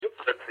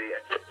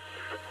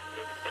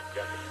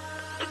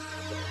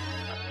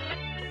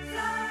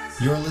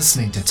You're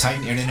listening to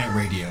Titan Internet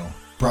Radio,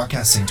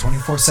 broadcasting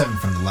 24/7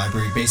 from the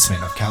library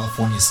basement of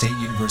California State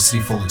University,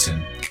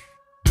 Fullerton.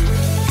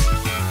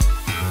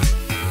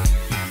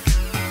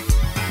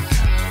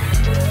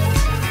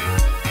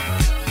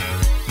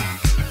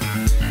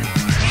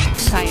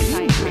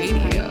 Titan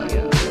Radio.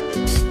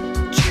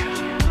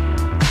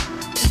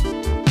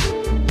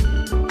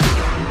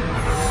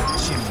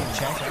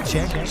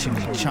 Check,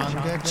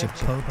 chimichanga,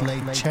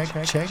 chipotle, check,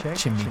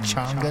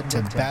 chimichanga,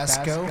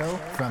 Tabasco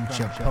from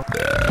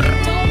Chipotle.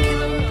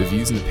 The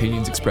views and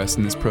opinions expressed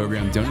in this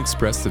program don't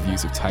express the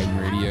views of Titan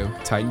Radio,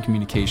 Titan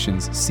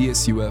Communications,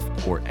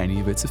 CSUF, or any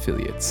of its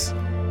affiliates.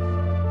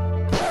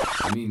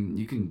 I mean,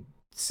 you can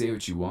say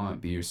what you want,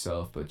 be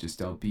yourself, but just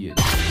don't be it.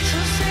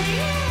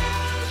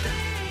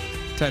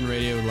 Titan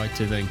Radio would like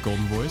to thank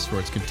Golden Voice for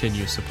its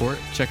continuous support.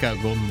 Check out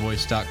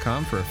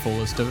goldenvoice.com for a full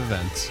list of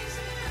events.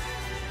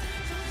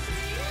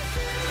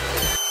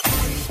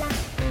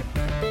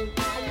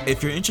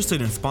 If you're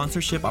interested in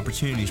sponsorship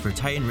opportunities for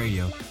Titan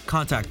Radio,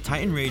 contact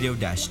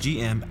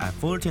titanradio-gm at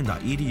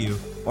fullerton.edu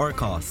or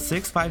call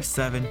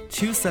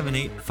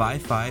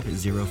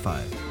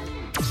 657-278-5505.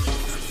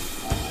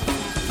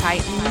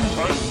 Titan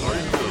Radio.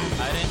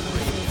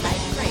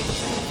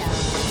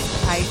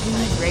 Titan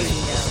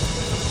Radio.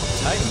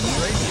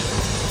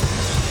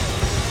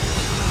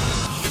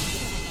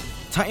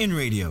 Titan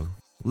Radio.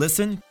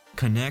 Listen,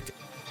 connect,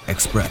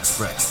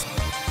 express.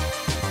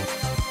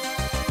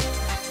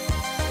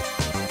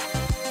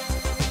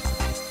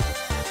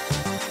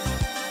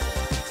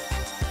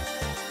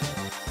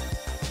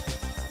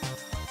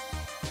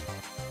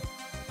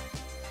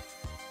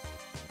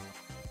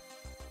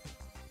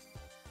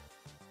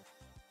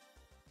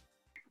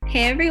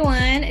 Hey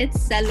everyone,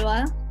 it's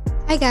Selwa.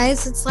 Hi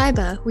guys, it's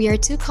Liba. We are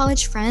two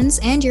college friends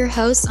and your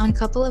hosts on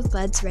Couple of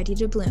Buds Ready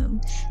to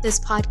Bloom. This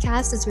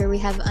podcast is where we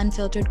have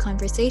unfiltered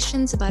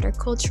conversations about our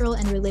cultural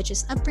and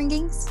religious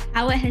upbringings,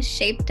 How it has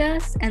shaped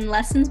us, and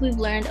lessons we've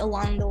learned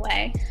along the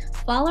way.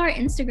 Follow our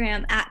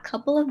Instagram at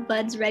Couple of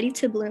Buds Ready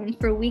to Bloom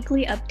for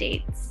weekly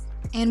updates.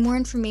 and more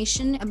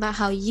information about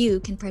how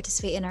you can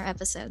participate in our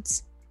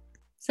episodes.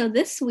 So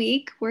this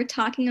week, we're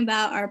talking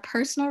about our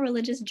personal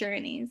religious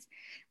journeys,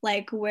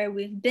 like where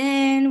we've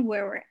been,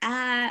 where we're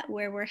at,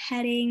 where we're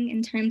heading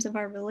in terms of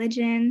our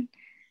religion,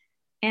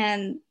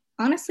 and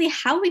honestly,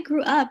 how we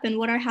grew up and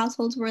what our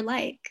households were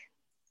like.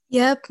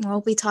 Yep,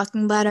 we'll be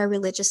talking about our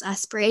religious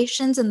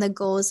aspirations and the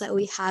goals that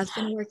we have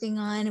been working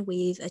on,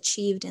 we've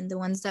achieved, and the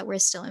ones that we're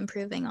still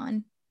improving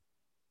on.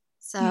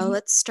 So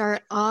let's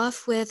start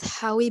off with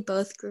how we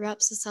both grew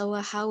up. So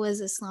Selwa, how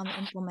was Islam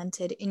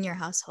implemented in your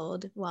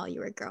household while you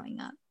were growing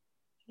up?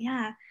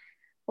 Yeah,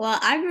 well,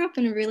 I grew up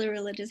in a really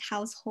religious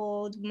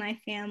household. My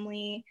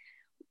family,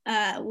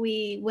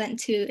 we went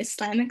to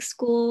Islamic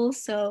school.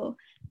 So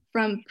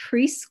from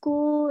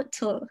preschool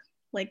till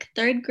like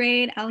third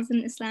grade, I was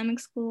in Islamic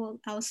school.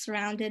 I was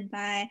surrounded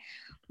by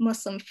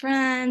Muslim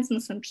friends,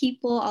 Muslim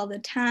people all the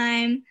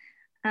time.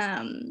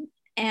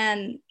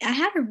 And I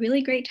had a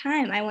really great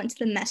time. I went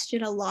to the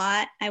masjid a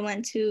lot. I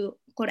went to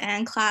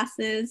Quran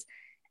classes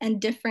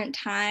and different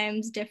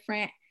times,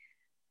 different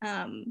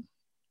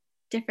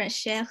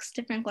sheikhs,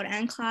 different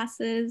Quran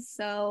classes.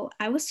 So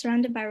I was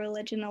surrounded by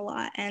religion a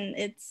lot, and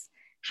it's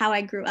how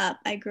I grew up.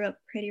 I grew up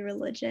pretty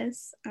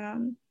religious.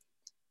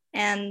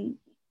 And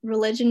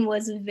religion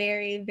was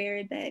very,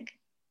 very big.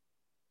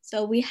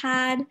 So we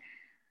had,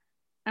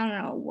 I don't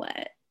know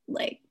what,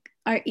 like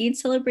our Eid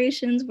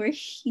celebrations were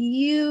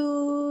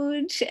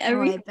huge.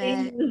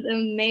 Everything was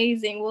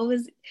amazing. What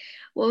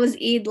was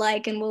Eid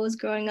like, and what was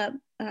growing up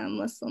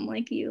Muslim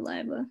like you,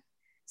 Liba?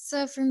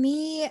 So for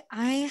me,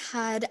 I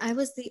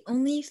was the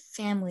only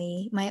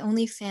family, my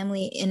only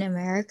family in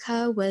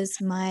America was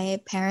my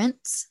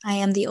parents. I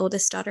am the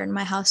oldest daughter in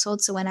my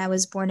household. So when I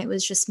was born, it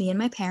was just me and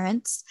my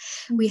parents.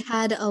 We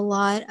had a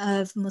lot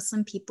of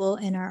Muslim people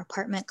in our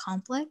apartment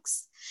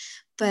complex.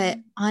 But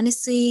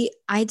honestly,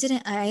 I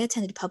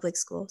attended public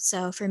school.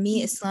 So for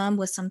me, Islam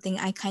was something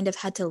I kind of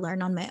had to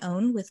learn on my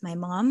own with my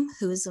mom,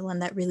 who was the one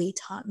that really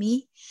taught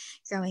me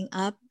growing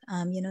up,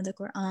 the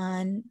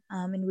Quran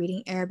and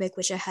reading Arabic,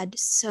 which I had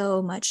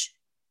so much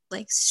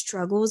like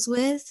struggles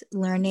with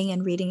learning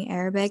and reading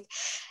Arabic.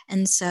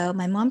 And so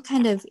my mom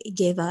kind of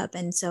gave up.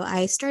 And so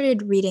I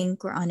started reading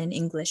Quran in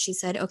English. She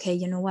said, okay,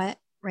 you know what,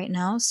 right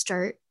now,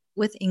 start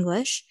with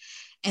English.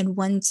 And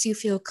once you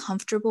feel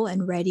comfortable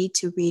and ready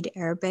to read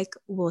Arabic,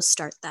 we'll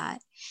start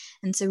that.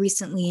 And so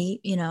recently,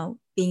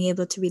 being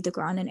able to read the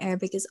Quran in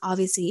Arabic is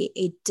obviously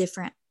a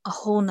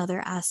whole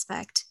nother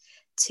aspect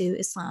to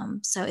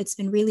Islam. So it's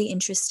been really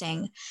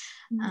interesting.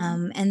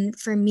 And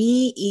for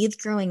me, Eid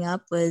growing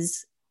up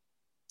was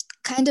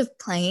kind of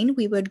plain.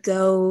 We would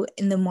go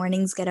in the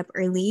mornings, get up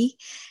early,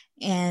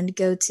 and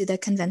go to the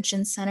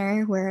convention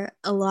center where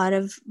a lot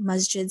of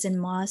masjids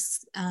and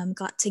mosques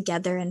got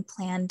together and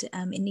planned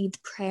an Eid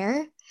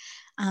prayer.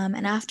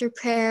 And after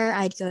prayer,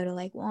 I'd go to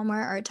like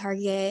Walmart or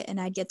Target and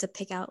I'd get to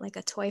pick out like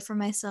a toy for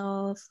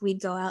myself. We'd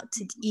go out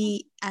to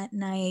eat at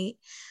night.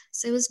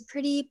 So it was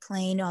pretty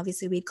plain.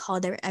 Obviously, we'd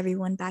called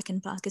everyone back in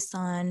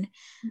Pakistan,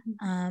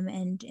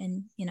 and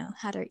you know,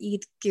 had our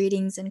Eid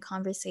greetings and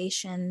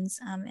conversations.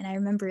 And I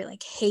remember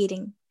like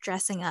hating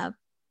dressing up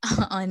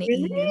on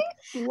Really?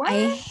 Eid. What?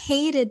 I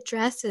hated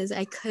dresses.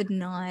 I could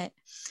not.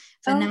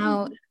 But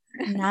Oh.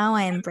 now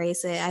I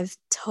embrace it. I've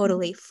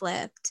totally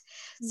flipped.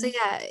 So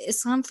yeah,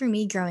 Islam for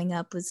me growing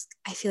up was,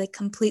 I feel like,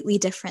 completely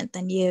different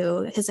than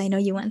you, because I know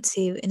you went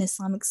to an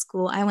Islamic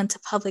school. I went to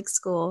public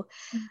school.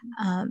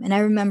 And I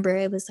remember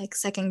it was like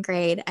second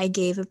grade. I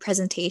gave a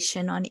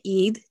presentation on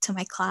Eid to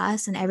my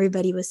class and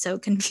everybody was so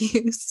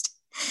confused.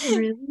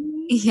 Really?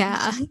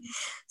 Yeah.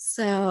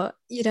 So,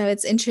 you know,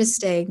 it's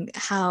interesting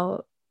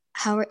how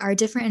our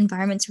different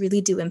environments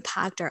really do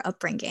impact our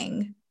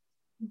upbringing.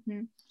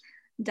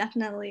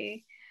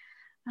 Definitely.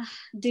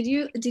 Did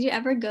you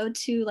ever go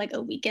to like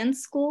a weekend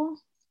school?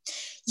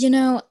 You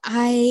know,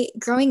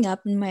 growing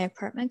up in my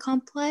apartment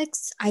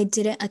complex, I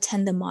didn't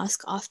attend the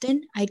mosque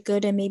often. I'd go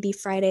to maybe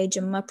Friday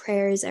Jummah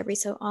prayers every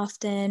so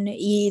often,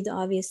 Eid,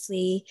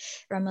 obviously,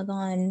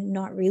 Ramadan,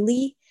 not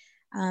really.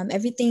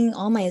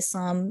 All my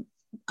Islam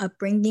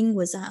upbringing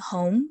was at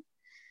home,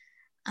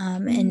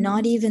 and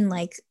not even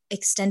like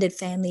extended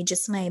family,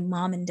 just my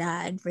mom and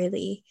dad,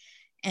 really.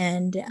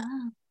 And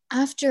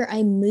after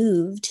I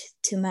moved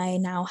to my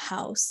now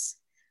house,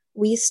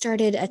 we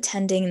started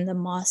attending the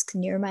mosque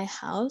near my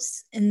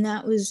house. And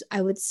that was,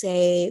 I would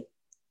say,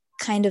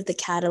 kind of the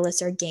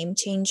catalyst or game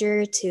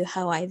changer to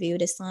how I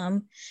viewed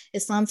Islam.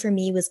 Islam for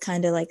me was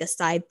kind of like a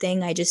side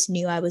thing. I just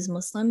knew I was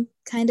Muslim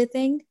kind of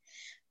thing,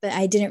 but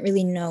I didn't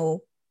really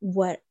know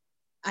what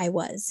I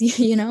was,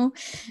 you know?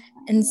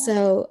 And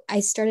so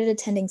I started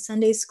attending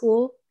Sunday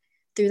school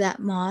through that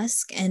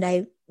mosque, and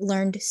I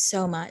learned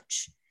so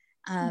much.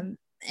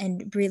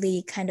 And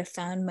really kind of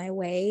found my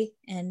way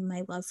and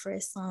my love for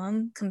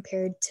Islam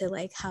compared to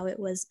like how it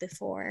was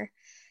before.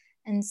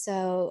 And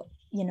so,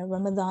 you know,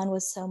 Ramadan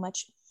was so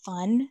much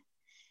fun.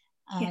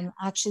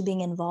 Actually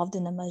being involved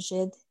in the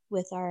masjid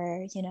with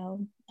our, you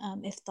know,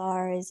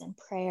 iftars and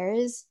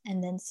prayers.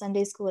 And then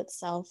Sunday school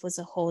itself was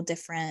a whole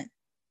different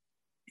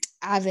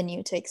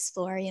avenue to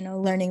explore, you know,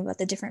 learning about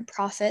the different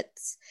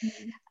prophets,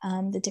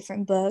 the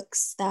different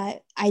books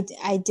that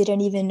I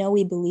didn't even know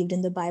we believed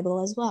in the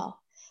Bible as well.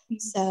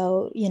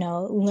 So, you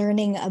know,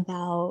 learning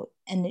about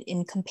and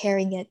in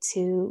comparing it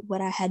to what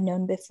I had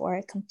known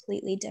before,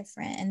 completely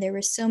different. And there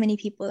were so many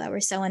people that were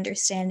so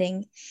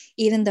understanding,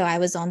 even though I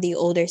was on the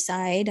older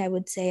side. I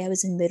would say I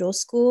was in middle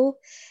school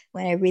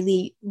when I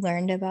really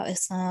learned about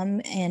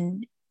Islam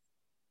and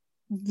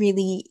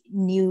really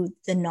knew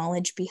the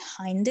knowledge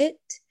behind it.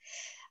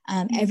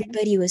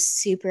 Everybody was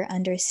super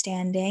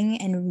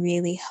understanding and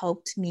really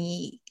helped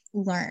me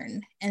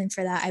learn. And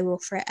for that, I will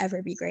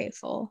forever be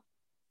grateful.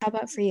 How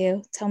about for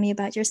you? Tell me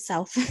about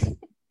yourself.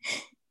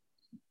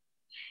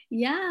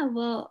 Yeah,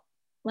 well,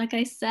 like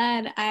I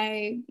said,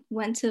 I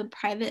went to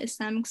private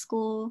Islamic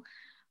school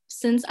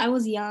since I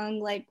was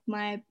young. Like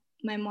my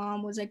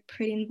mom was like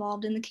pretty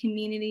involved in the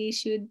community.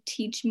 She would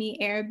teach me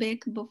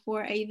Arabic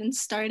before I even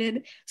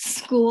started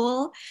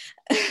school.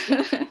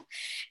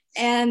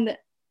 And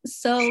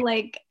so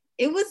like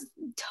it was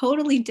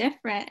totally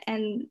different.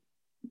 And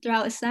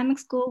throughout Islamic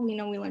school, we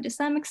learned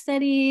Islamic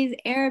studies,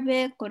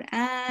 Arabic,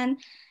 Quran,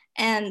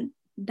 and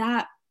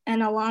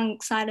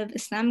alongside of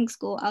Islamic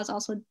school, I was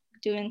also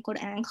doing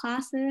Quran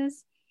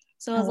classes.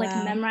 So I was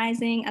like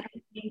memorizing at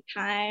the same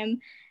time.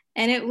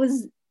 And it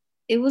was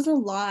a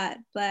lot,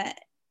 but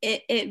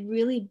it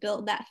really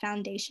built that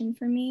foundation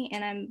for me.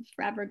 And I'm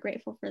forever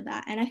grateful for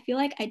that. And I feel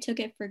like I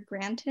took it for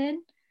granted.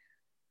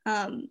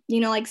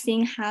 Like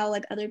seeing how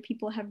like other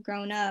people have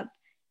grown up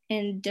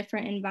in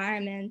different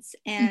environments.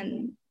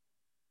 And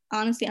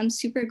honestly, I'm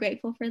super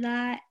grateful for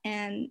that.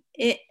 And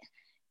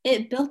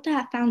it built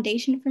that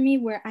foundation for me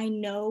where I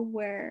know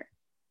where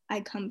I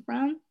come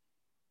from,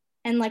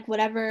 and like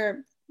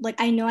whatever,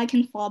 like I know I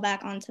can fall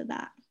back onto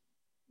that,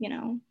 you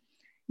know?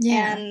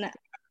 Yeah. And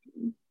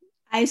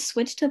I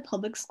switched to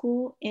public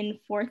school in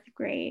 4th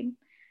grade.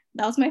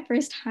 That was my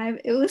first time.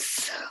 It was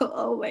so,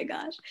 oh my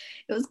gosh,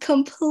 it was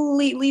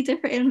completely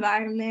different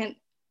environment.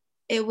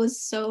 It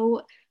was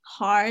so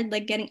hard,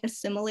 like getting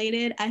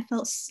assimilated. I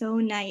felt so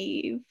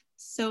naive.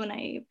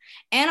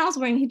 And I was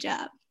wearing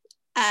hijab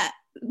at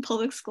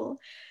public school.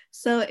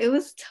 So it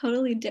was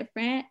totally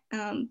different.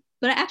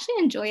 But I actually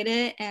enjoyed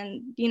it.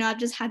 And, I've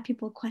just had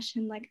people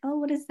question like, oh,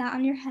 what is that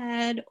on your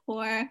head?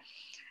 Or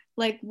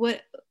like,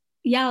 what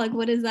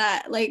is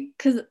that? Like,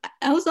 because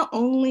I was the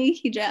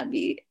only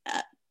hijabi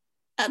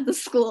at the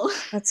school.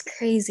 That's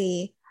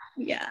crazy.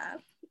 Yeah.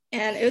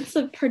 And it's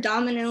a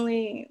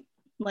predominantly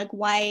like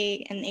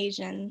white and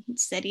Asian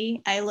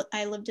city. I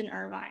lived in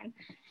Irvine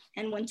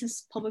and went to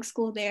public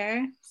school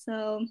there.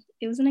 So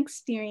it was an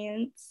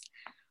experience.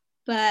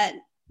 But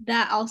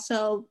that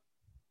also,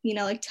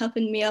 like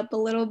toughened me up a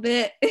little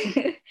bit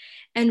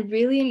and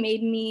really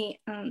made me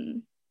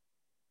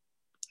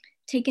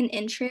take an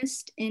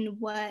interest in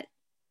what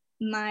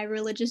my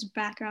religious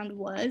background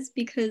was,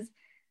 because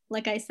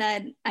like I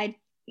said, I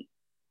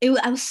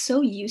was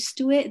so used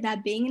to it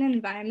that being in an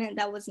environment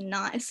that was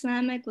not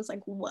Islamic was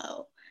like,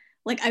 whoa,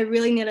 like I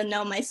really need to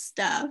know my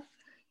stuff,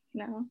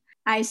 you know.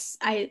 I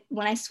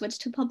when I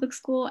switched to public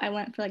school, I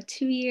went for like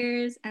 2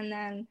 years, and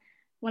then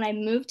when I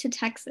moved to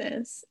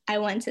Texas, I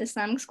went to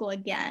Islamic school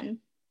again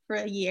for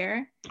a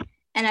year,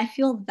 and I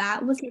feel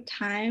that was the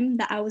time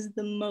that I was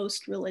the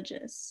most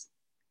religious.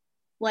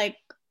 Like,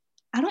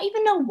 I don't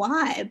even know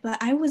why, but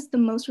I was the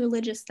most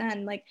religious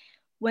then. Like,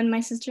 when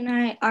my sister and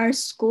I, our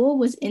school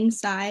was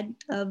inside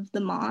of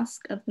the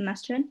mosque, of the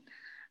masjid.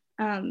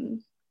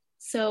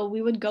 So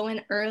we would go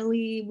in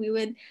early, we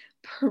would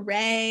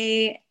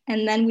pray,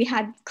 and then we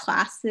had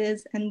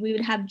classes, and we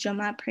would have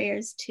Jummah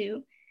prayers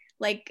too.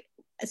 Like,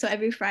 so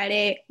every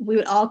Friday, we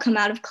would all come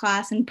out of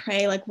class and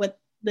pray, like, with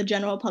the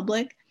general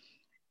public.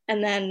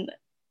 And then,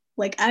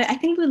 like, I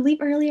think we would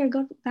leave early or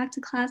go back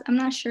to class. I'm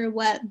not sure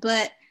what,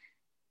 but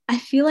I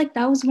feel like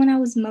that was when I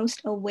was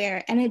most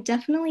aware. And it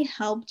definitely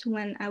helped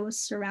when I was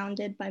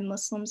surrounded by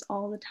Muslims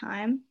all the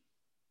time.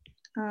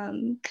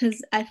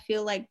 Because I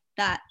feel like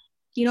that,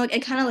 you know,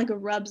 it kind of like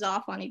rubs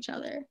off on each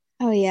other.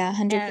 Oh yeah,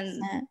 100%.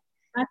 And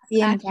that's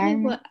The actually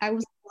environment. what I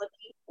was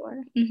looking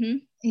for. Mm-hmm.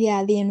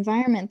 Yeah, the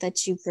environment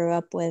that you grew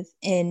up with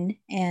in,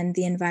 and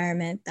the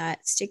environment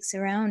that sticks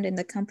around, and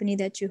the company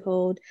that you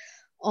hold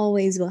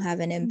always will have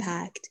an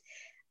impact.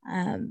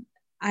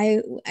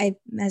 I,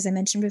 as I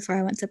mentioned before,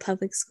 I went to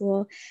public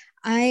school.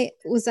 I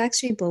was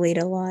actually bullied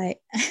a lot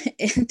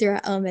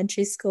throughout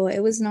elementary school. It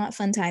was not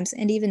fun times,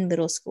 and even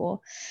middle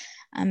school.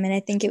 And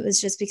I think it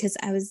was just because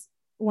I was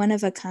one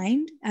of a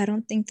kind. I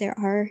don't think there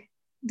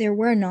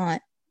were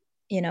not,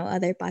 you know,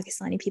 other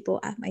Pakistani people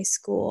at my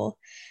school.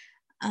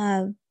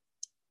 And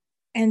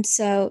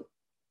so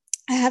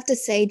I have to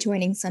say,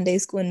 joining Sunday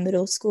school in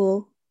middle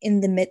school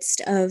in the midst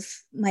of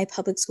my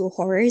public school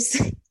horrors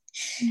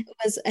it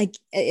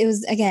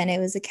was a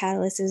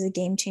catalyst. It was a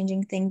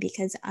game-changing thing,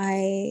 because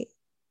I,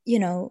 you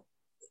know,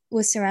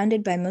 was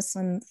surrounded by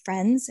Muslim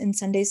friends in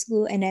Sunday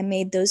school, and I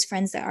made those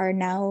friends that are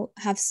now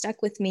have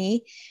stuck with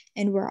me,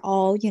 and we're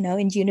all, you know,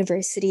 in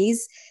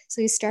universities.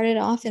 So we started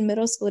off in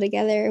middle school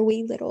together,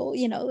 we little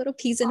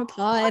peas in a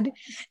pod,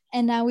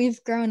 and now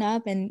we've grown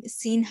up and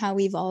seen how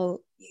we've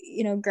all,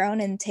 you know,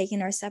 grown and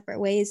taken our separate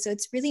ways. So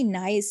it's really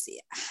nice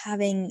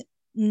having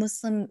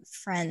Muslim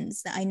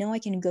friends that I know I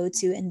can go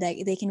to and that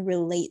they can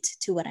relate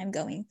to what I'm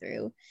going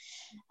through.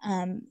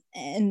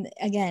 And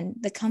again,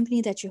 the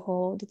company that you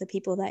hold, the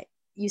people that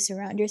you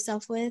surround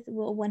yourself with,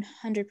 will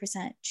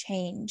 100%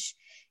 change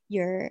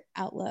your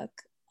outlook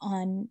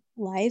on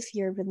life,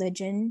 your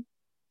religion,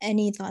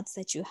 any thoughts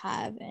that you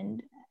have.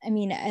 And I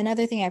mean,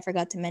 another thing I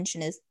forgot to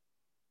mention is,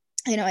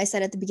 you know, I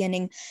said at the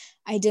beginning,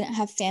 I didn't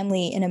have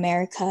family in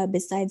America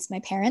besides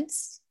my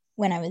parents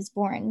when I was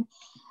born.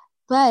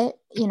 But,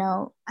 you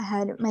know,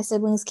 my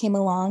siblings came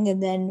along,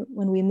 and then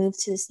when we moved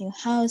to this new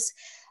house,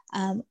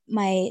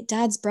 my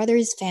dad's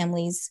brothers'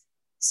 families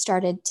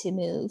started to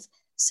move.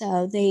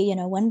 So they, you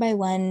know, one by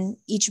one,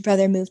 each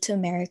brother moved to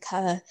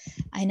America.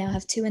 I now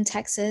have 2 in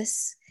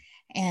Texas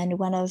and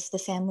one of the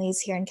families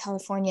here in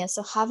California.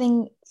 So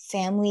having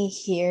family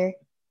here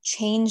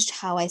changed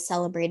how I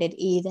celebrated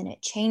Eid, and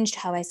it changed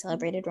how I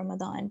celebrated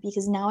Ramadan,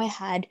 because now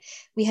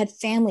we had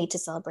family to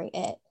celebrate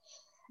it.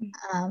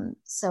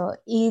 So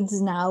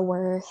Eids now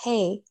were,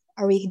 hey,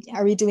 are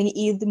we doing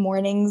Eid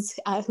mornings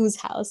at whose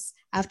house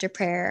after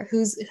prayer?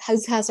 Whose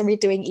house are we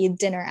doing Eid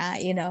dinner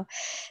at? You know,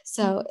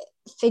 so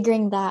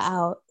figuring that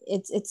out,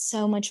 it's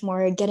so much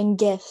more getting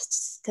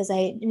gifts, because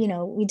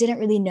we didn't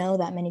really know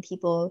that many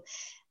people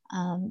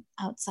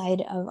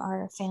outside of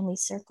our family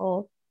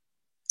circle.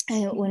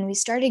 And when we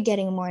started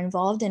getting more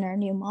involved in our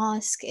new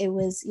mosque, it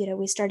was, you know,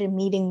 we started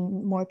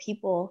meeting more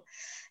people,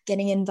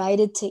 getting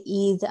invited to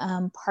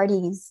Eid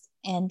parties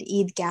and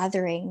Eid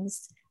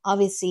gatherings,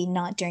 obviously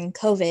not during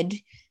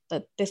COVID,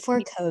 but before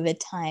COVID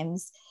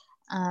times,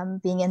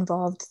 being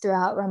involved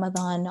throughout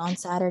Ramadan on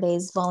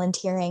Saturdays,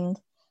 volunteering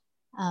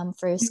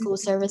for school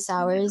service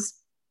hours,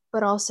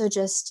 but also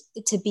just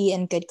to be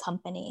in good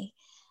company.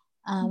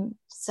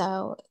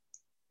 So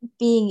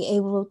being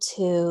able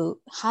to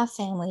have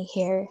family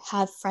here,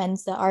 have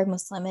friends that are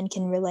Muslim and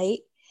can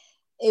relate,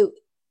 it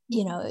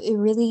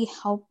really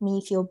helped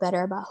me feel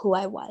better about who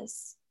I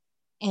was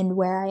and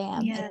where I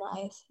am in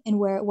life, and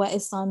what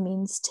Islam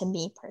means to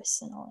me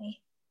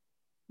personally.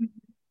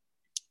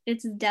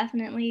 It's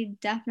definitely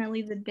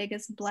the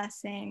biggest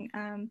blessing.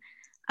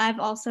 I've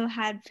also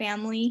had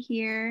family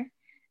here.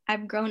 I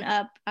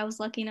was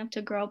lucky enough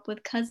to grow up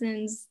with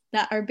cousins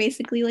that are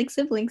basically like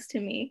siblings to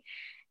me.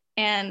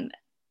 And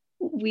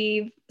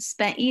we've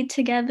spent Eid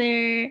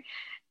together.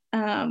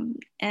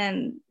 And,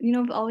 you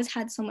know, we've always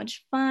had so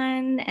much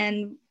fun,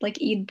 and like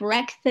Eid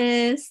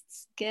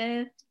breakfasts,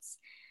 gifts.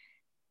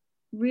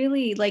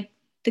 Really, like,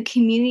 the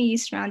community you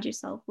surround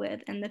yourself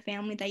with and the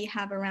family that you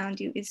have around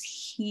you is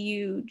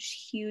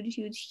huge, huge,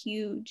 huge,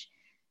 huge,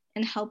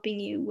 in helping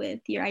you with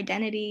your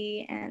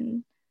identity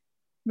and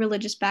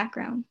religious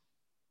background.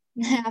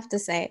 I have to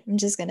say, I'm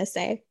just going to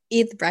say,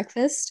 Eid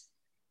breakfast,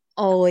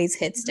 always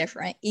hits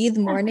different. Eid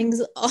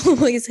mornings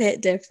always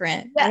hit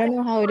different. I Yeah. don't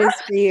know how it is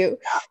for you,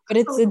 but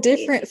it's a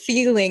different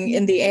feeling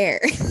in the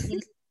air.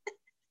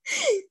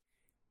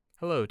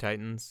 Hello,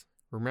 Titans.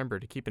 Remember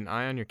to keep an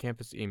eye on your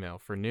campus email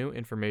for new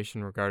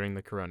information regarding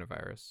the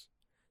coronavirus.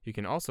 You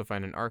can also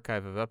find an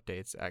archive of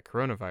updates at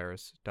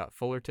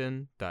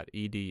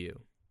coronavirus.fullerton.edu.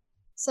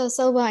 So,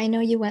 Soba, I know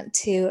you went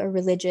to a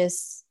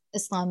religious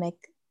Islamic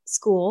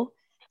school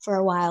for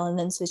a while and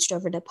then switched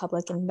over to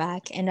public and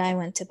back. And I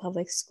went to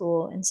public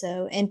school.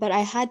 But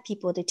I had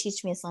people to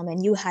teach me Islam,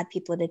 and you had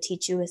people to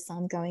teach you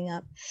Islam growing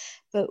up.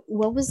 But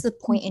what was the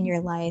point in your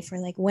life, or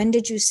like when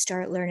did you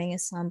start learning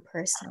Islam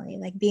personally?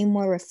 Like being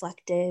more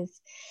reflective,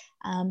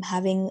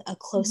 having a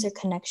closer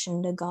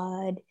connection to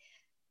God,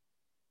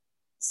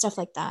 stuff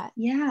like that.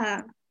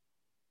 Yeah.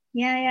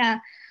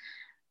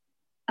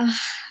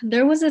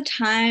 There was a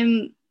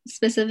time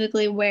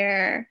specifically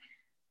where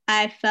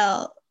I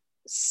felt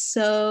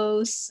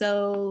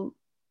so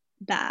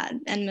bad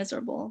and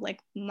miserable.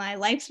 Like my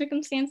life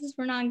circumstances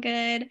were not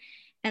good,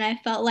 and I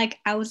felt like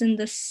I was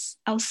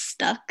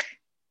stuck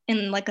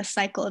in like a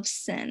cycle of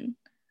sin,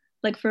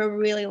 like for a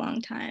really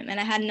long time, and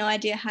I had no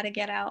idea how to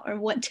get out or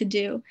what to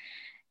do.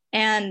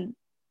 And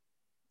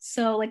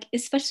so like,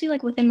 especially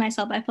like within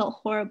myself, I felt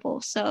horrible.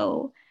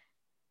 So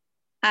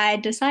I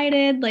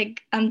decided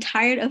like I'm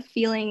tired of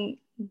feeling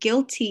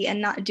guilty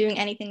and not doing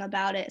anything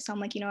about it. So I'm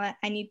like, you know what,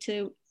 I need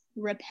to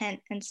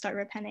repent and start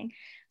repenting.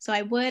 So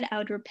I would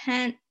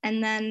repent,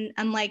 and then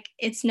I'm like,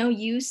 it's no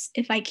use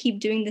if I keep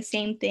doing the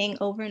same thing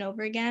over and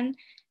over again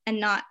and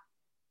not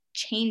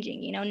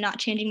changing, not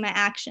changing my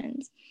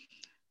actions.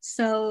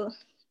 So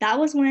that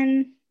was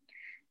when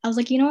I was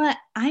like, you know what,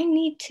 I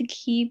need to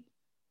keep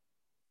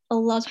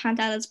Allah subhanahu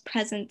wa ta'ala's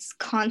presence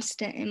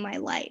constant in my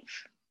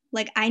life.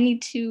 Like I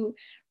need to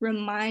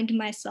remind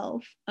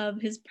myself of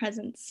his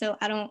presence so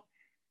I don't,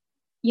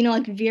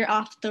 like veer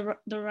off the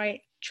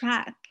right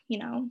track,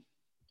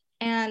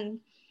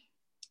 And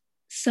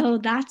so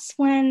that's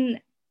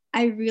when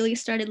I really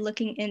started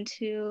looking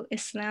into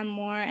Islam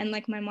more. And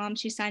like my mom,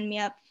 she signed me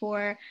up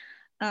for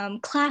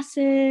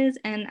classes,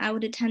 and I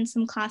would attend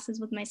some classes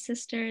with my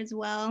sister as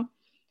well.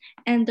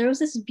 And there was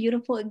this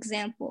beautiful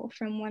example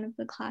from one of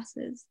the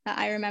classes that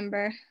I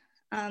remember.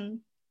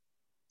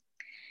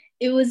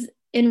 It was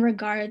in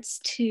regards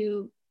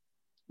to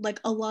like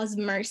Allah's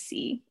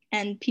mercy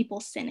and people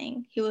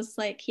sinning. He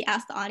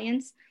asked the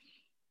audience,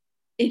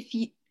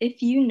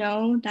 if you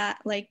know that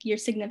like your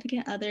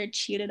significant other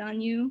cheated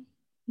on you,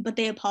 but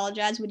they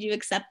apologize, would you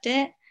accept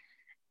it?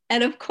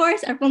 And of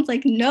course, everyone's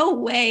like, no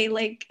way,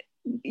 like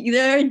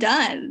they're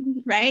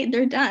done, right?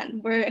 They're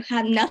done. We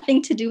have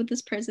nothing to do with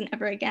this person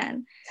ever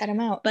again. Cut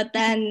them out. But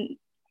then,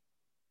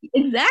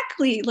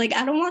 exactly, like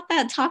I don't want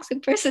that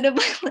toxic person in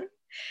my life.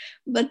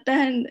 But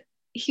then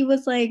he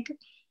was like,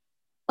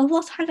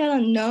 Allah subhanahu wa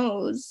ta'ala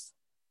knows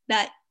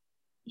that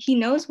he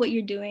knows what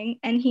you're doing,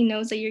 and he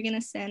knows that you're going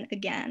to sin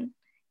again.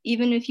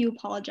 Even if you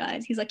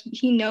apologize, he's like,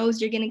 he knows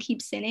you're going to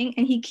keep sinning,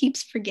 and he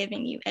keeps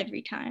forgiving you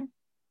every time.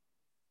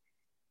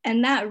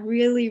 And that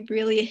really,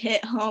 really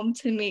hit home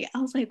to me. I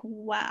was like,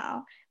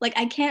 wow, like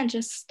I can't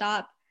just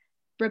stop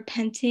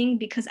repenting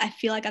because I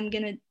feel like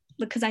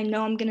because I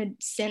know I'm going to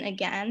sin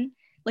again.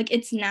 Like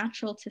it's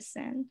natural to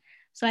sin.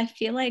 So I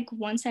feel like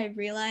once I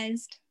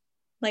realized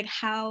like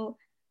how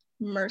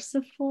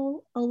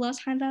merciful Allah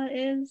subhanahu wa ta'ala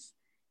is,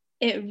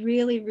 it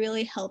really,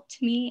 really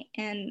helped me.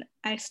 And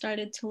I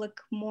started to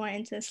look more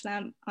into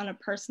Islam on a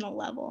personal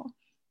level.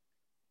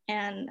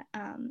 And,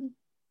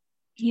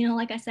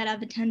 like I said,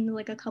 I've attended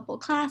like a couple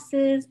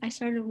classes. I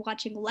started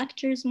watching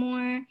lectures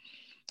more.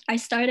 I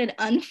started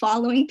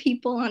unfollowing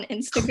people on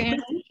Instagram.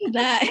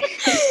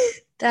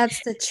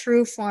 That's the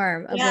true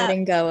form of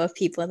letting go of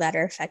people that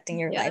are affecting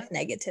your life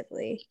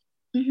negatively.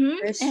 Mm-hmm.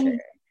 For sure. And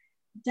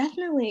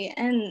definitely.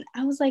 And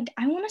I was like,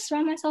 I want to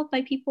surround myself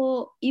by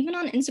people, even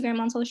on Instagram,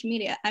 on social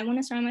media. I want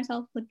to surround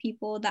myself with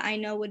people that I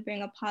know would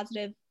bring a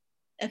positive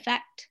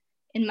effect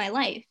in my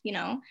life,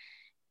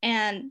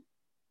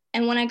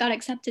 And when I got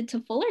accepted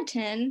to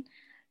Fullerton,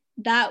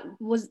 that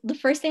was the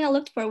first thing I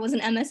looked for was an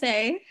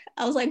MSA.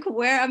 I was like,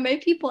 where are my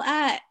people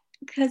at?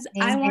 Because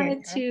I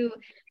wanted to,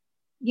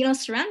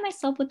 surround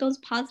myself with those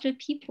positive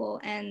people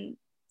and,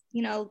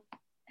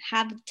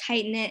 have a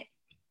tight-knit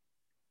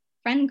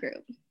friend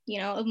group,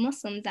 of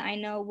Muslims that I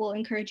know will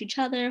encourage each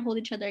other, hold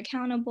each other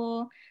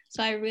accountable.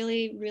 So I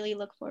really, really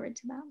look forward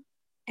to that.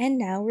 And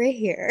now we're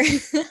here.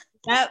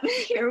 Yep,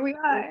 here we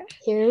are.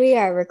 Here we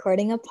are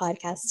recording a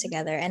podcast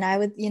together. And I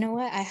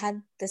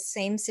had the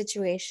same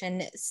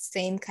situation,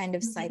 same kind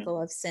of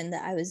cycle of sin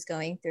that I was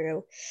going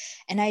through.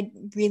 And I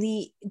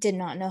really did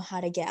not know how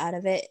to get out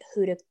of it,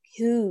 who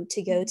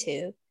to go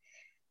to.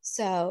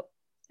 So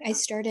I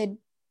started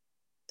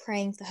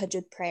praying the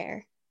Tahajjud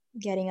prayer,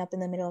 getting up in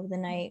the middle of the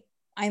night.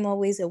 I'm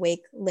always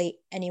awake late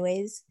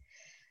anyways,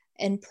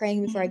 and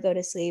praying before I go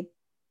to sleep.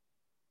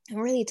 I'm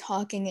really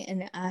talking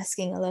and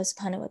asking Allah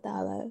subhanahu wa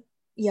ta'ala,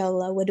 Ya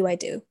Allah, what do I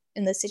do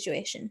in this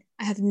situation?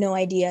 I have no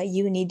idea.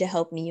 You need to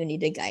help me. You need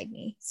to guide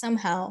me.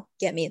 Somehow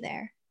get me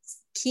there.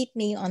 Keep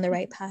me on the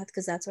right path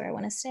because that's where I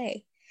want to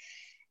stay.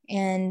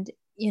 And,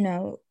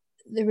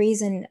 the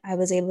reason I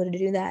was able to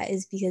do that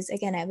is because,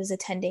 again, I was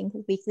attending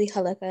weekly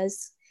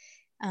halakas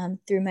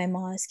through my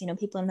mosque,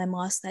 people in my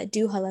mosque that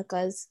do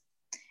halakas.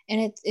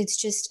 And it's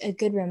just a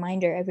good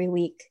reminder every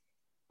week,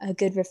 a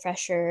good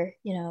refresher,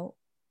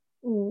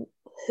 who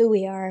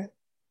we are,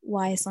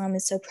 why Islam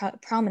is so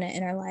prominent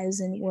in our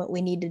lives, and what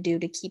we need to do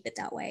to keep it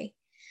that way.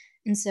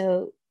 And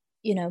so,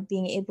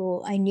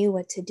 I knew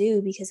what to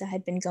do because I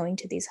had been going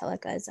to these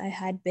halakas. I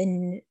had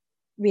been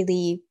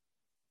really,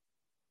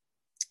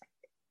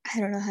 I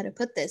don't know how to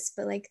put this,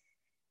 but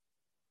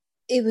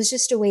it was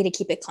just a way to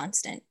keep it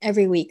constant.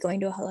 Every week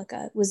going to a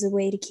halakha was a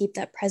way to keep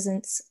that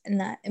presence and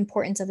that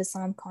importance of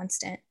Islam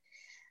constant.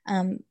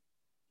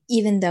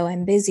 Even though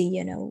I'm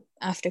busy,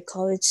 after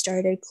college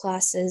started,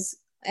 classes,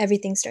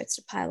 everything starts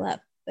to pile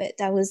up. But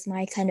that was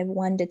my kind of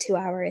 1 to 2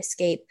 hour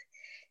escape,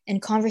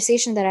 and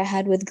conversation that I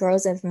had with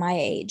girls of my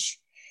age,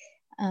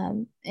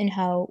 and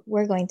how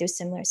we're going through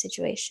similar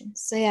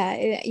situations. So yeah,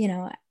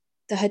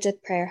 the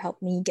Hajjat prayer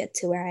helped me get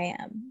to where I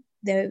am.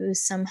 There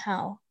was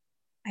somehow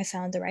I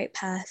found the right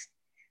path.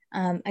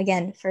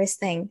 Again, first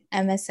thing,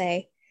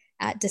 MSA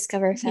at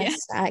Discover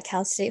Fest at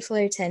Cal State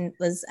Fullerton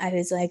I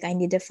was like, I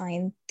need to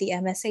find the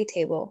MSA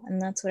table.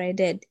 And that's what I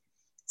did.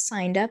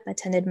 Signed up,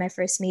 attended my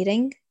first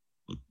meeting,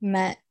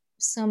 met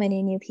so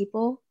many new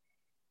people.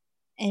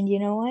 And you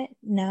know what?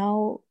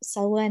 Now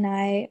Salwa and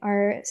I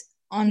are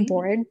on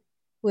board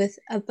with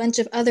a bunch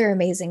of other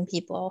amazing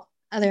people,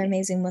 other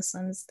amazing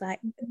Muslims that,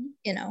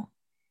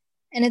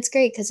 and it's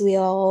great because we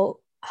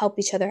all help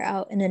each other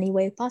out in any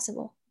way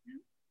possible.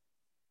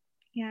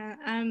 Yeah,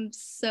 I'm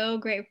so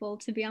grateful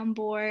to be on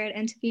board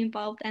and to be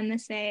involved with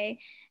MSA,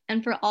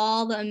 and for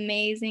all the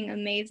amazing,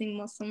 amazing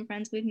Muslim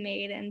friends we've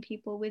made and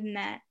people we've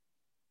met.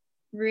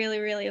 Really,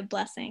 really a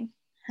blessing.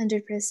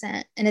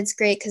 100%. And it's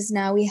great because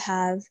now we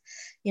have,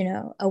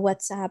 a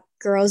WhatsApp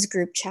girls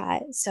group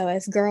chat. So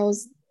if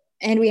girls,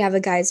 and we have a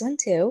guys one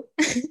too,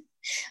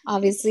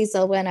 obviously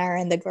Silva and I are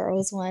in the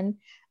girls one,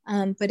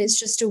 but it's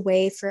just a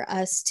way for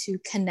us to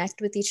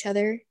connect with each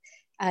other,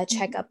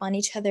 check up on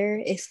each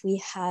other. If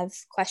we have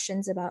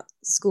questions about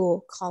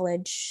school,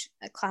 college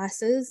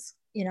classes,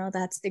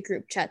 that's the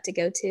group chat to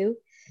go to.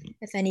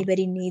 If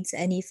anybody needs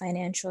any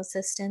financial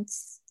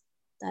assistance,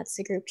 that's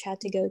the group chat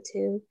to go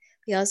to.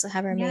 We also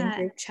have our main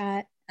group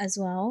chat as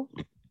well.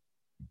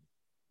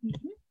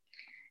 Mm-hmm.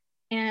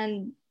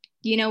 And,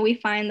 we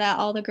find that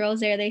all the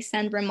girls there, they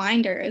send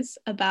reminders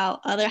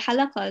about other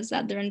halakas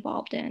that they're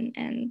involved in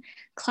and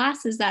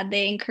classes that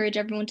they encourage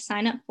everyone to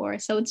sign up for.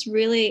 So it's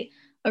really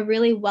a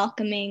really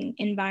welcoming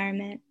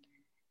environment.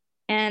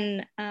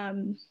 And,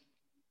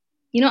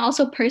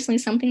 also personally,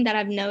 something that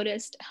I've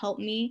noticed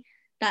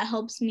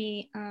helps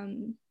me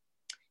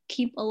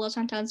keep Allah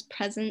Ta'ala's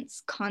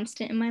presence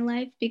constant in my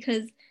life,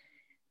 because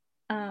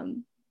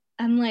I'm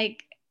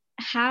like,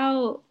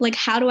 how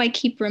do I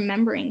keep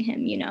remembering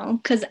him,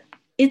 because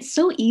it's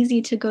so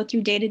easy to go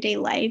through day-to-day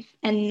life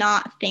and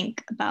not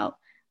think about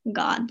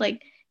God.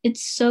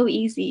 It's so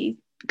easy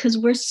because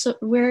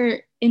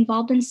we're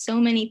involved in so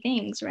many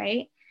things,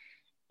 right?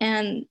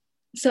 And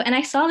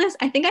I saw this,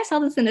 I think I saw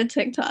this in a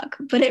TikTok,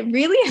 but it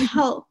really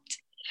helped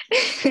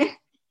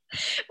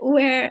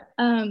where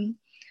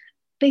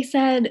they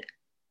said,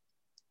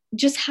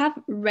 just have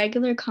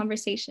regular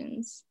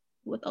conversations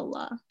with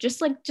Allah.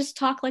 Just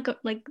talk like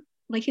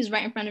he's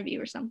right in front of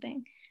you or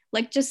something.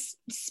 Just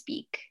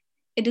speak.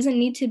 It doesn't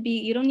need to be,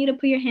 you don't need to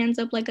put your hands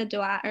up like a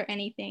dua or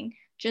anything.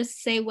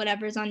 Just say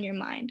whatever's on your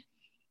mind.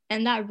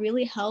 And that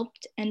really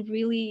helped and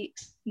really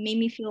made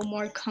me feel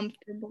more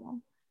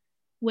comfortable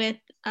with,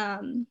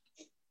 I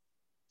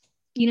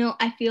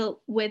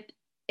feel with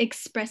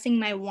expressing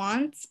my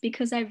wants,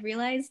 because I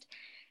realized,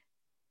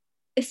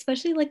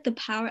 especially the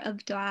power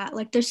of dua,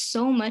 there's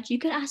so much, you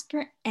could ask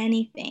for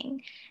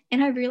anything.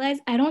 And I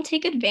realized I don't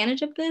take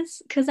advantage of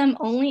this because I'm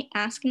only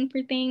asking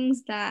for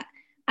things that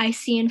I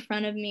see in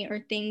front of me, or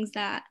things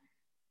that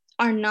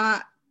are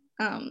not,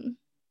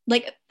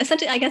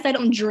 essentially, I guess I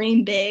don't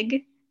dream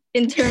big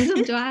in terms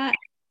of dua.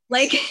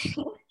 I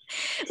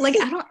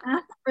don't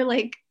ask for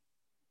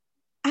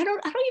I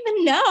don't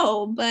even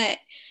know, but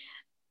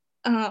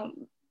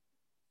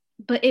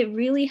it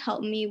really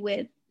helped me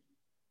with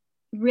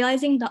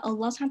realizing that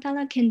Allah subhanahu wa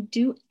ta'ala can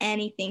do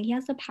anything. He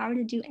has the power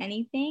to do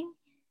anything,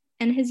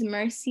 and his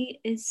mercy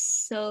is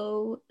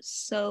so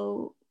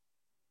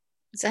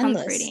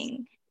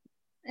comforting.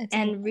 It's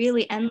endless.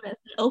 Really endless,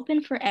 open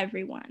for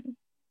everyone.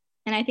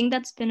 And I think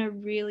that's been a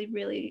really,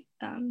 really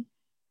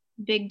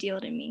big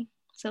deal to me.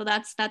 So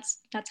that's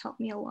helped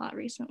me a lot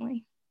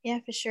recently. Yeah,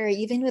 for sure.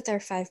 Even with our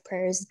 5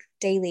 prayers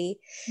daily,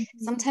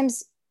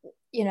 sometimes,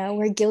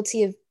 we're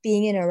guilty of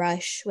being in a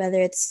rush,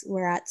 whether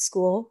we're at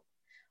school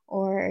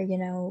or,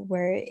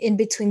 we're in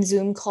between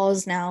Zoom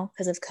calls now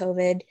because of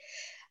COVID.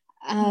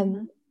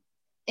 And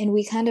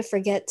we kind of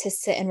forget to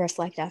sit and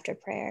reflect after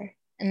prayer.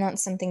 And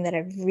that's something that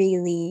I've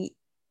really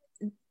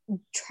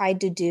tried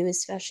to do,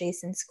 especially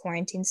since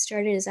quarantine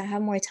started, is I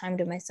have more time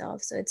to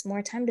myself. So it's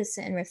more time to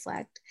sit and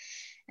reflect.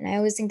 And I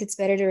always think it's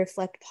better to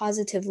reflect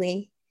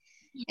positively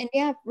And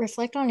yeah,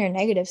 reflect on your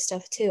negative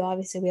stuff too.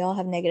 Obviously, we all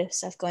have negative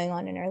stuff going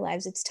on in our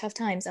lives. It's tough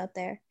times out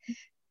there.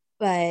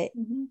 But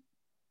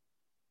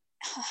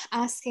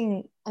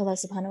asking Allah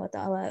subhanahu wa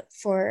ta'ala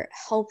for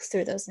help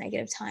through those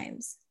negative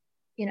times,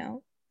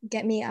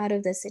 get me out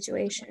of this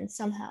situation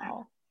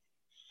somehow.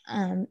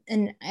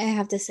 And I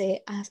have to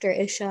say, after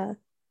Isha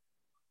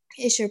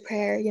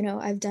prayer,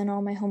 I've done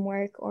all my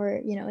homework, or,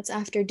 it's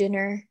after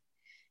dinner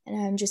and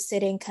I'm just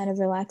sitting, kind of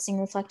relaxing,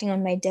 reflecting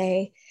on my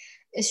day.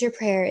 Isha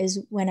prayer is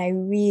when I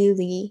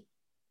really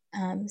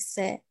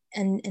sit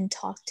and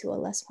talk to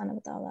Allah subhanahu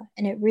wa ta'ala.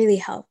 And it really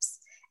helps.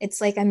 It's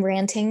like I'm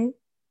ranting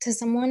to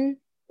someone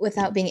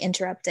without being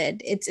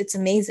interrupted. It's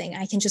amazing.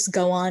 I can just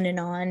go on and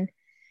on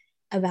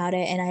about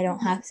it, and I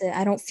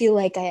don't feel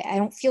like I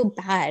don't feel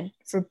bad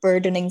for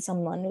burdening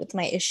someone with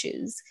my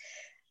issues.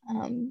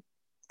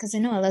 Because I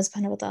know Allah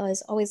subhanahu wa ta'ala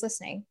is always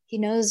listening. He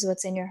knows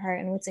what's in your heart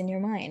and what's in your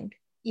mind,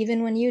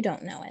 even when you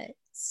don't know it.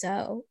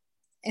 So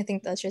I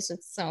think that's just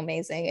what's so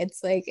amazing.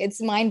 It's like,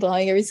 it's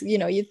mind-blowing.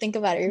 You think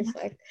about it,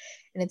 reflect,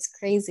 and it's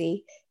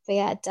crazy. But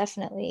yeah,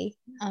 definitely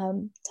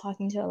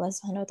talking to Allah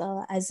subhanahu wa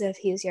ta'ala as if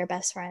he's your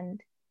best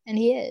friend, and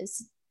he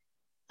is,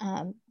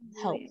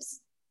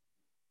 helps.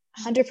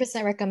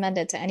 100% recommend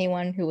it to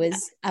anyone who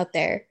is out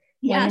there.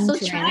 Yeah, so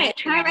try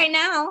it right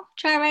now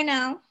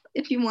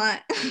if you want.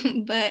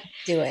 But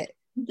do it.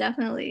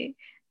 Definitely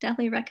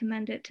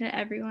recommend it to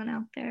everyone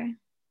out there.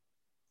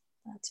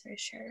 That's for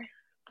sure.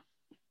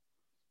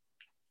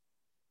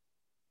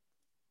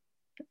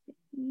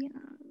 Yeah.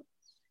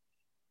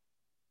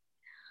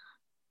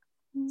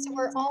 So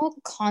we're all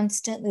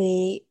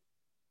constantly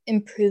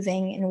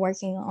improving and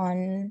working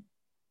on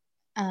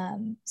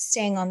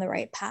staying on the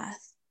right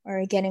path,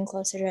 or getting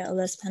closer to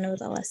Allah subhanahu wa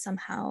ta'ala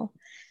somehow.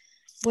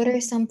 What are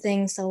some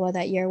things, Salwa,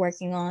 that you're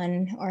working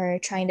on or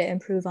trying to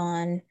improve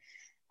on?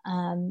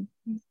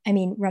 I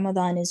mean,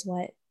 Ramadan is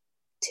what,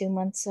 2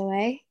 months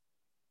away?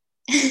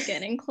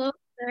 Getting closer.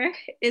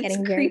 It's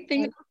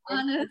creeping up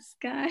on us,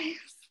 guys.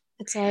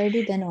 It's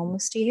already been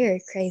almost a year.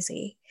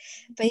 Crazy.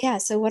 But yeah,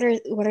 so what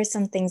are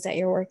some things that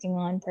you're working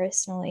on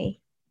personally?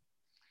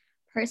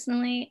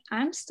 Personally,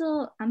 I'm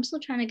still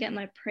trying to get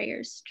my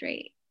prayers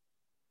straight,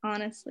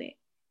 honestly.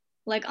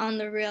 Like, on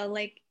the real,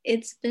 like,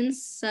 it's been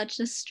such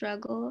a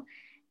struggle,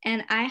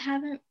 and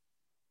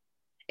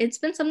it's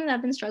been something that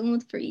I've been struggling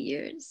with for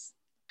years.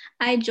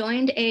 I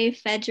joined a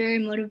Fajr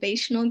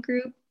motivational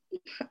group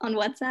on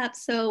WhatsApp,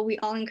 so we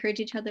all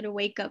encourage each other to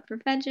wake up for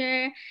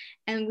Fajr,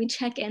 and we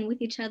check in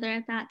with each other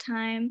at that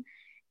time,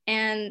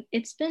 and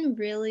it's been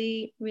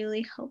really,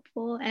 really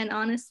helpful. And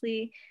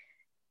honestly,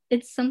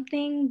 it's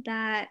something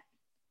that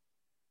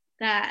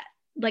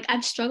like,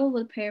 I've struggled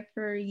with prayer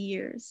for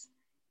years,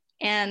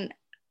 and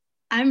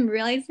I'm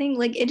realizing,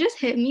 like, it just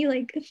hit me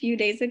like a few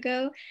days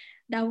ago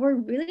that we're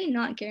really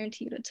not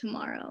guaranteed a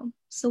tomorrow.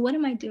 So what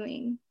am I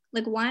doing?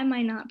 Like, why am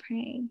I not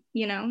praying,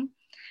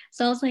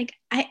 So I was like,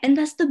 and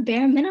that's the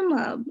bare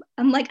minimum.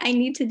 I'm like, I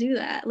need to do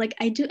that. Like,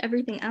 I do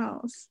everything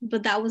else,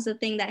 but that was the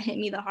thing that hit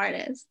me the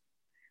hardest,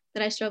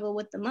 that I struggle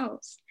with the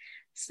most.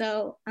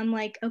 So I'm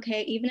like,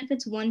 okay, even if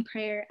it's one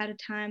prayer at a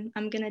time,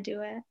 I'm gonna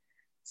do it.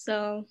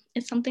 So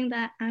it's something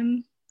that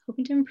I'm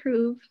hoping to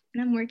improve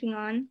and I'm working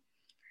on.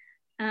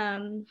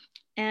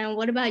 And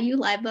what about you,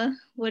 Liba?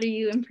 What are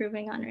you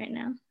improving on right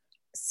now?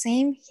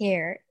 Same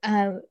here.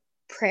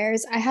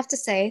 Prayers, I have to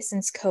say,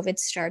 since COVID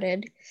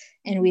started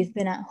and we've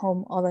been at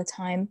home all the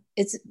time,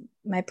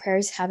 my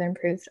prayers have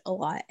improved a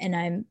lot,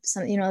 and it's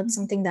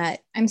something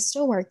that I'm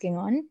still working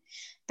on,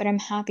 but I'm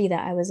happy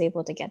that I was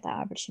able to get that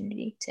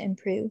opportunity to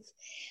improve.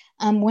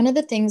 One of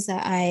the things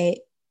that I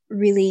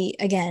really,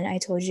 again, I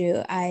told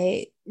you,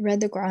 I read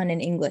the Quran in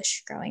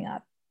English growing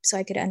up so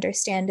I could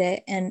understand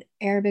it, and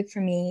Arabic for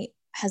me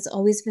has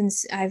always been,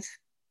 I've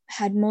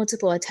had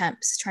multiple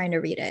attempts trying to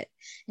read it,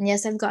 and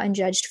yes, I've gotten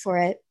judged for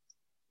it.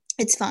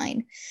 It's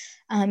fine.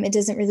 It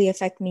doesn't really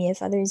affect me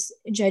if others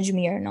judge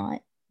me or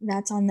not.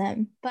 That's on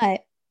them.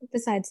 But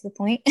besides the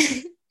point,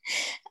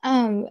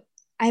 I've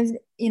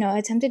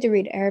attempted to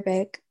read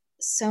Arabic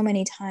so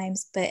many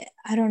times, but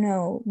I don't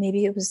know,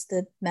 maybe it was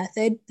the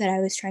method that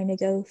I was trying to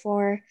go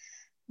for.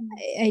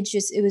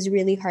 It was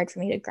really hard for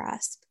me to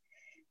grasp.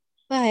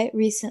 But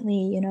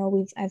recently,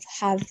 I've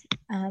had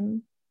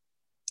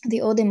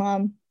the old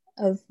imam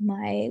of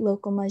my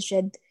local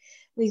masjid.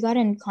 We got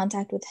in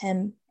contact with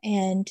him,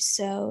 and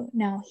so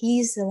now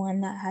he's the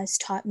one that has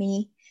taught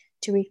me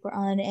to read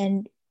Quran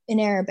and in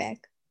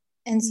Arabic.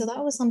 And so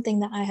that was something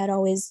that I had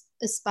always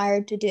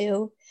aspired to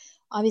do.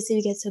 Obviously,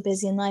 we get so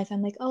busy in life.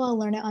 I'm like, oh, I'll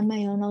learn it on my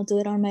own. I'll do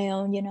it on my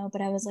own,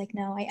 But I was like,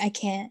 no, I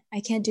can't. I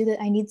can't do that.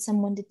 I need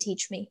someone to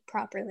teach me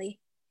properly.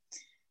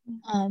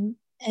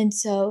 And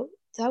so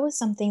that was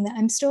something that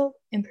I'm still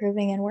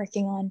improving and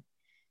working on.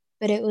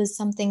 But it was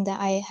something that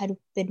I had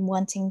been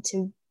wanting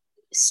to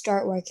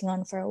start working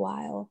on for a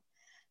while.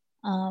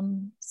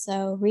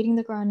 So reading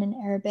the Quran in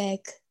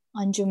Arabic,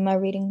 on Jummah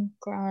reading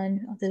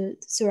Quran of the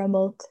Surah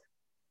Mulk,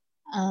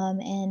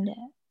 and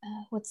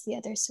what's the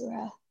other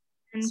surah?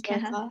 Surah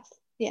Kahf.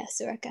 Yeah,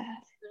 Surah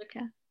Kahf.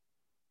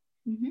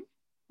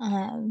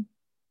 Mm-hmm.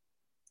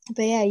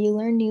 But yeah, you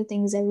learn new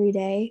things every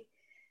day.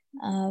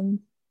 And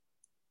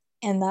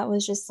that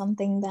was just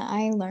something that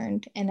I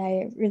learned, and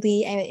I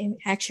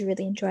actually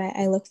really enjoy it.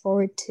 I look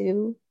forward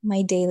to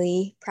my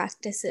daily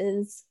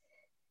practices.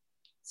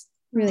 It's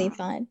really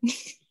fun.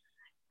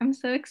 I'm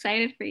so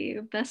excited for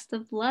you. Best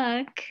of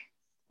luck.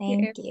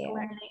 Thank you.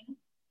 Learning.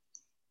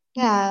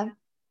 Yeah.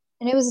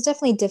 And it was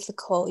definitely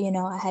difficult. You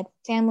know, I had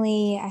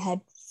family, I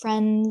had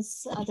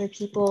friends, other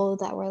people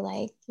that were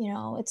like, you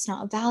know, it's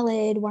not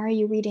valid. Why are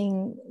you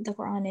reading the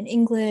Quran in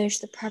English?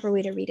 The proper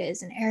way to read it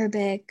is in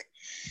Arabic.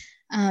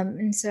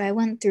 And so I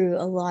went through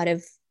a lot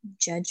of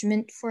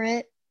judgment for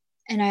it.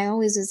 And I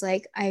always was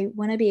like, I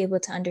want to be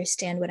able to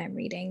understand what I'm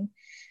reading.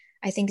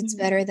 I think it's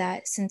better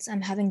that since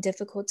I'm having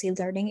difficulty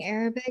learning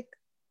Arabic,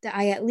 that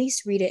I at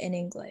least read it in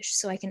English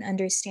so I can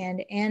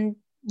understand and,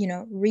 you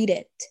know, read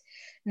it.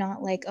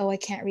 Not like, oh, I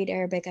can't read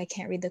Arabic, I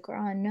can't read the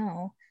Quran.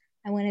 No,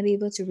 I want to be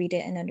able to read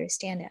it and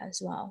understand it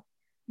as well.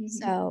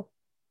 So,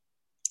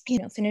 you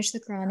know, finish the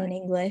Quran in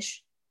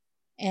English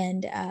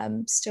and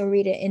still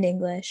read it in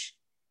English.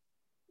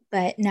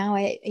 But now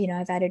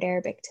I've added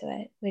Arabic to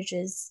it, which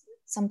is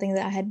something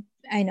that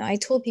I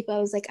told people,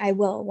 I was like, I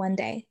will one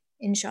day,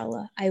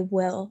 inshallah, I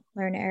will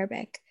learn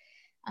Arabic.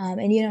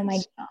 And, you know,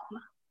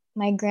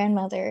 my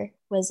grandmother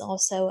was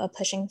also a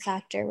pushing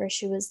factor where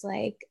she was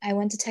like, I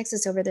went to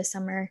Texas over the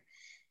summer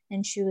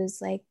and she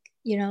was like,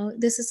 you know,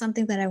 this is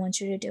something that I want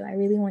you to do. I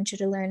really want you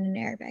to learn in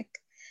Arabic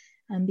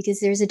because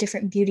there's a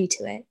different beauty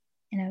to it.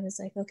 And I was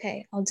like,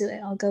 okay, I'll do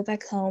it. I'll go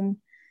back home.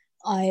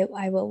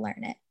 I will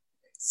learn it.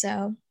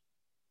 So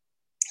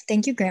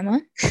thank you, Grandma.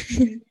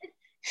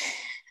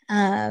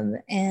 And,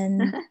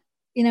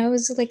 you know, it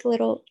was like a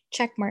little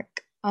check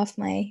mark off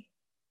my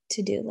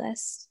to-do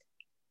list.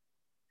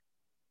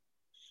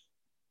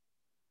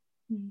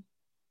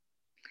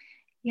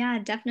 Yeah,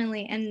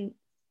 definitely. And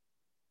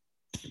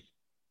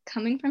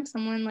coming from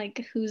someone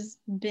like who's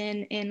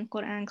been in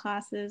Quran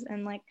classes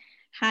and like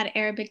had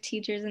Arabic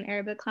teachers in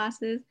Arabic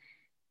classes,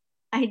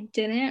 I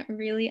didn't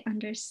really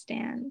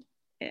understand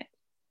it,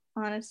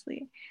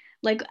 honestly.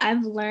 Like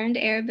I've learned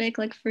Arabic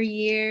like for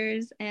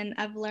years and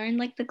I've learned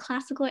like the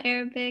classical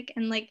Arabic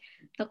and like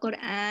the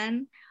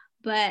Quran,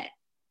 but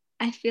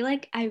I feel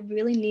like I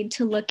really need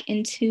to look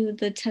into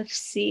the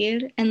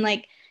tafsir and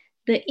like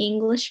the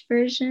English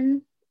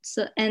version,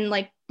 so and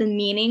like the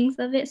meanings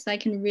of it so I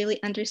can really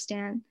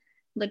understand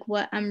like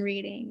what I'm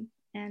reading.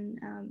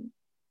 And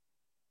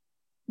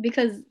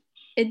because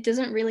it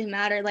doesn't really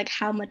matter like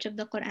how much of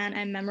the Quran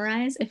I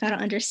memorize if I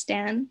don't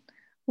understand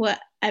what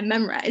I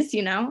memorized,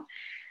 you know?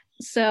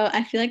 So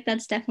I feel like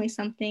that's definitely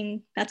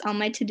something that's on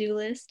my to-do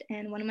list.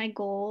 And one of my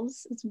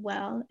goals as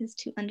well is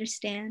to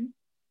understand.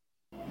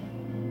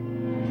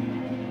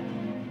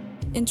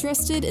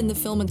 Interested in the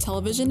film and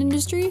television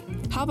industry?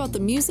 How about the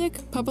music,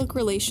 public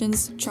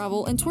relations,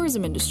 travel, and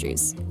tourism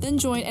industries? Then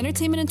join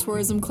Entertainment and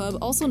Tourism Club,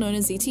 also known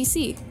as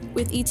ETC.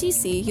 With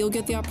ETC, you'll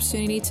get the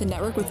opportunity to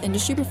network with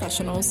industry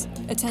professionals,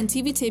 attend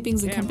TV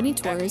tapings and company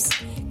tours,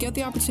 get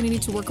the opportunity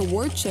to work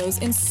award shows,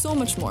 and so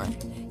much more.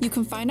 You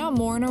can find out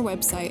more on our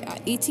website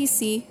at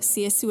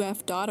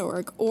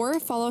etccsuf.org or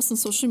follow us on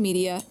social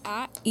media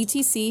at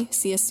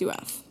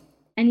etccsuf.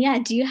 And yeah,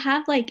 do you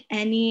have like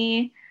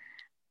any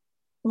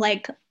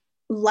like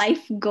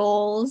life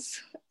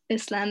goals,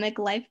 Islamic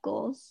life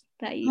goals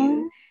that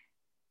you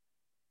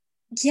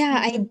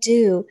yeah, I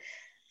do.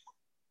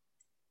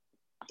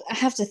 I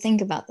have to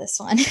think about this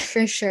one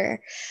for sure.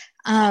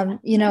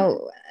 You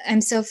know, I'm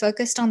so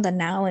focused on the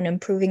now and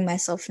improving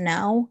myself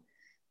now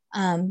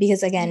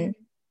because again,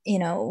 you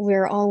know,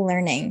 we're all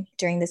learning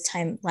during this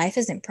time. Life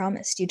isn't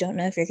promised. You don't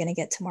know if you're going to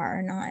get tomorrow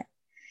or not.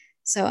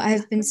 So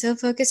I've been so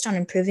focused on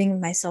improving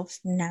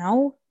myself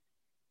now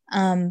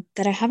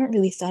that I haven't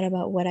really thought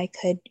about what I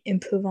could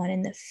improve on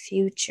in the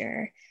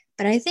future.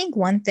 But I think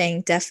one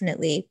thing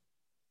definitely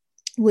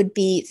would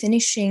be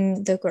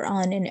finishing the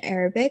Quran in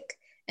Arabic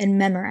and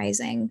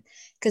memorizing,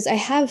 because I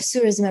have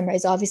surahs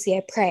memorized. Obviously,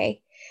 I pray,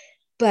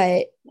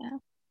 but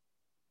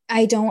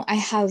I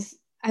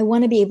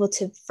want to be able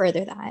to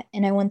further that,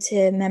 and I want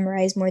to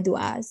memorize more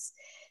du'as.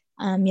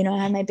 You know,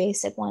 I have my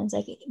basic ones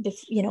like,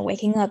 you know,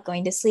 waking up,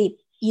 going to sleep,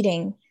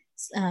 eating,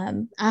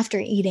 after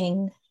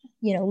eating,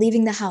 you know,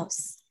 leaving the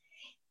house.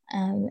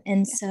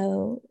 And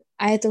so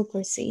Ayatul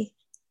Kursi,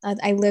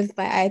 I live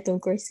by Ayatul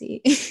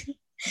Kursi.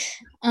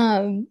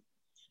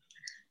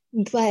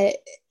 But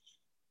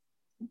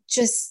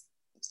just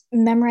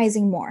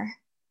memorizing more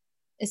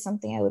is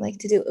something I would like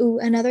to do. Ooh,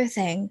 another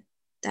thing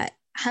that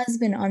has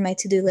been on my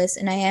to-do list,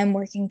 and I am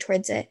working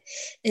towards it,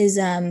 is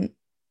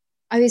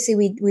obviously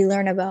we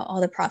learn about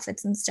all the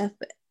prophets and stuff,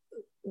 but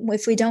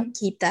if we don't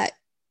keep that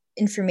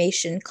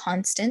information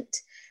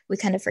constant, we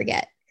kind of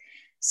forget.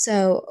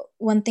 So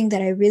one thing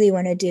that I really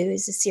want to do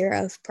is the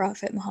seerah of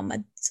Prophet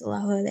Muhammad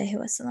sallallahu alaihi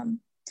wasallam.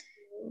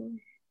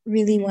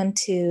 Really want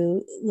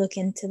to look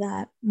into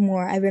that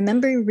more. I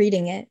remember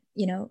reading it,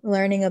 you know,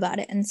 learning about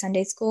it in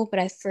Sunday school, but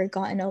I've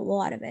forgotten a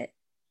lot of it.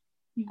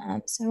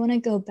 So I want to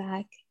go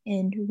back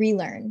and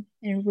relearn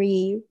and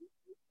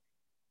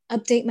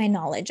update my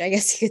knowledge, I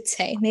guess you could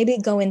say. Maybe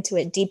go into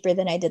it deeper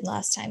than I did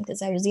last time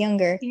because I was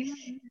younger, Yeah.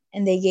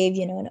 and they gave,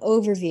 an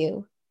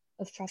overview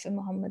of Prophet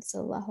Muhammad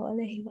sallallahu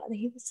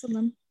alaihi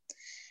wasallam,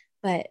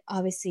 but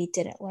obviously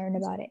didn't learn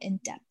about it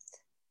in depth.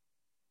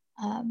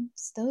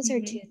 So those are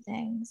Mhm. two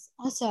things.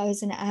 Also, I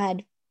was going to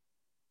add,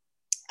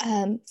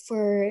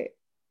 for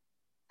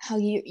how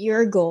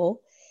your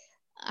goal,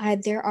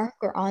 there are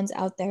Qur'ans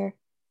out there.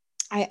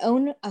 I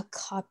own a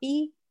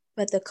copy,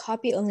 but the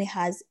copy only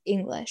has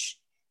English.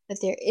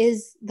 But there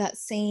is that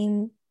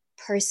same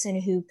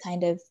person who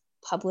kind of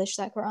published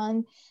that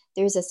Quran.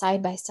 There's a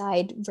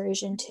side-by-side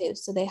version too.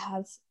 So they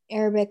have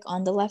Arabic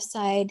on the left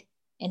side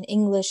and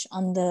English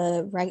on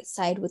the right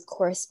side with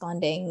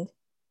corresponding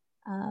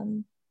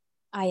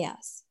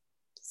ayahs.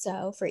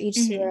 So for each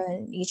surah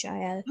and each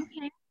ayah,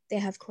 Okay. they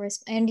have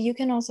and you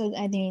can also,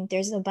 I mean,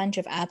 there's a bunch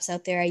of apps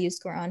out there. I use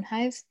Quran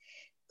Hive.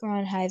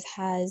 Quran Hive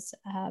has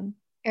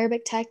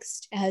Arabic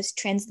text, it has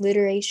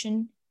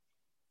transliteration,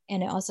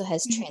 and it also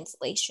has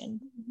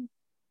translation.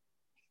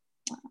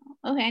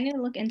 Okay, I need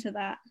to look into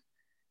that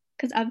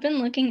because I've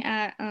been looking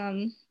at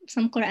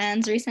some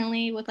Qur'ans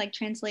recently with like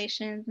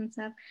translations and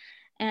stuff,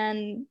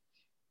 and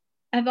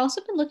I've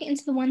also been looking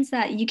into the ones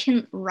that you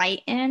can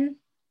write in,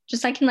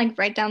 just I can like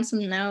write down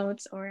some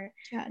notes or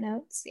Jot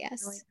notes,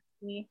 yes.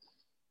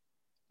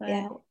 But,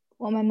 yeah.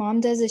 What my mom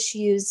does is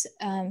she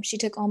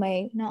took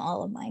not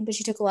all of mine, but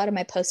she took a lot of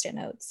my post-it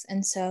notes.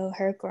 And so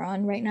her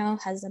Quran right now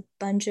has a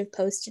bunch of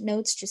post-it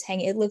notes just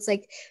hanging. It looks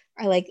like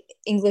our like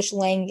English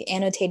lang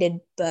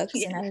annotated books.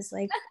 Yeah. And I was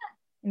like,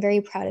 I'm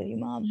very proud of you,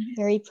 Mom.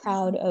 Very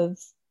proud of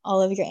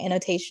all of your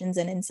annotations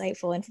and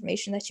insightful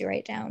information that you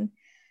write down.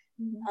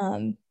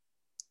 But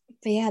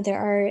yeah,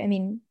 there's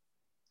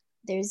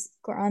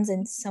Qurans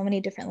in so many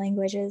different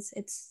languages.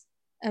 It's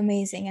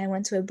amazing. I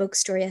went to a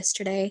bookstore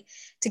yesterday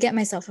to get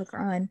myself a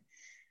Quran.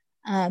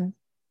 And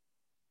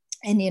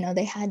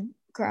they had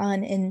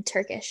Quran in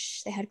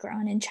Turkish, they had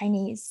Quran in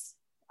Chinese.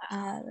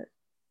 I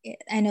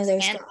know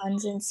there's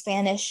Qurans in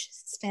Spanish.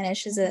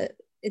 Spanish is a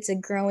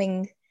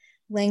growing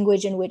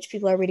language in which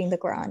people are reading the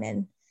Quran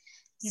in.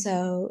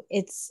 So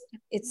it's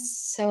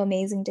so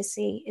amazing to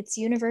see. It's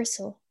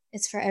universal.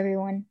 It's for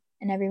everyone,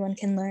 and everyone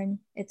can learn.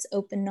 It's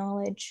open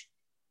knowledge,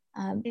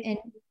 and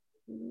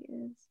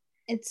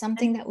it's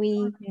something that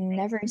we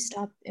never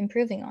stop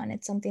improving on.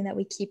 It's something that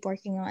we keep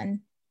working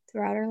on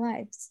throughout our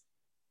lives.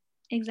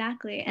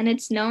 Exactly. And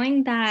it's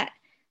knowing that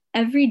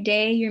every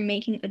day you're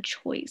making a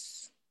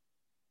choice.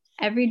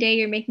 Every day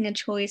you're making a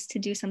choice to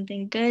do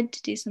something good,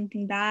 to do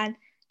something bad,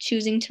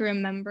 choosing to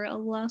remember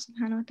Allah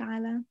subhanahu wa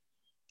ta'ala.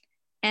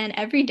 And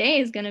every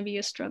day is going to be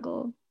a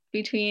struggle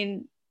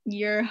between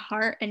your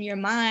heart and your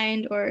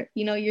mind, or,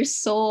 your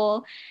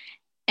soul.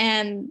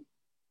 And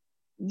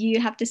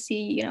you have to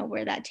see,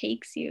 where that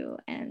takes you.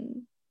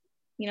 And,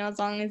 as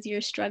long as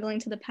you're struggling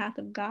to the path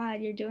of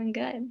God, you're doing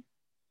good.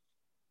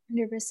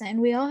 100%.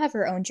 We all have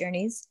our own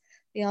journeys.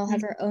 We all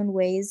have our own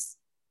ways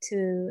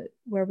to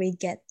where we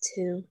get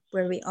to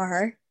where we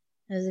are.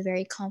 It was a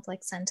very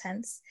complex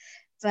sentence.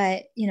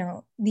 But,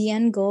 the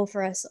end goal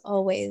for us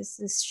always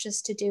is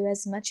just to do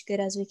as much good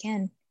as we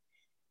can.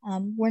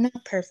 We're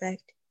not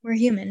perfect. We're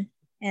human.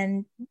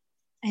 And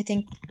I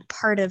think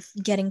part of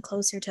getting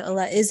closer to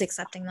Allah is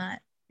accepting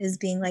that, is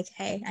being like,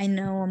 hey, I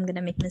know I'm going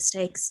to make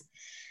mistakes.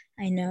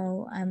 I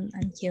know I'm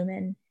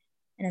human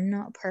and I'm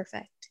not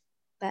perfect,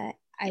 but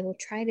I will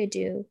try to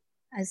do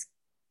as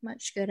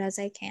much good as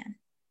I can.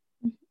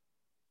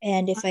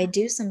 And if I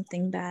do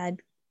something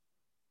bad,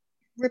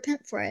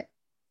 repent for it.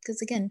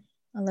 Because again,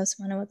 Allah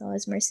subhanahu wa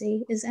ta'ala's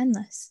mercy is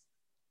endless.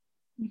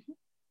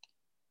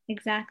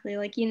 Exactly.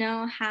 Like,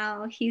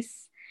 how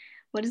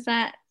what is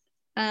that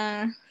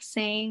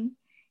saying?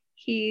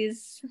 He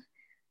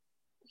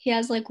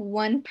has like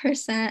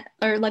 1%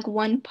 or like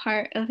one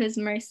part of his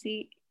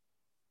mercy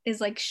is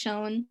like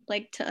shown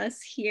like to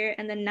us here,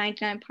 and then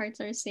 99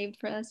 parts are saved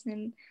for us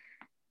and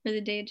for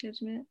the day of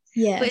judgment.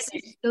 Yes. But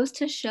it goes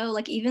to show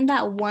like even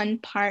that one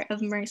part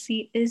of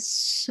mercy is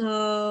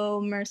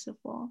so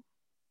merciful.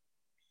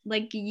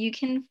 Like you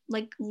can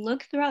like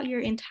look throughout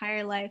your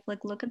entire life,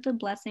 like look at the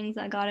blessings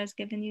that God has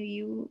given you.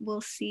 You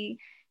will see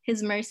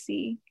his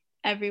mercy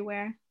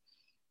everywhere.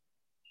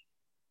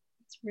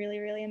 It's really,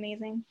 really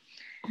amazing.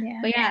 Yeah.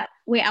 But yeah,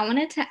 wait, I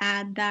wanted to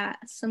add that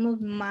some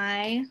of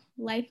my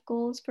life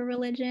goals for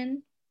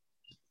religion,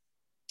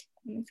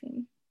 let me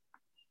see.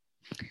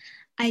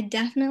 I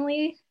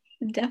definitely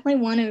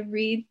want to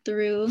read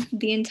through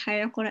the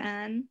entire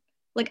Quran.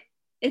 Like,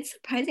 it's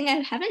surprising I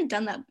haven't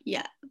done that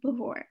yet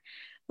before.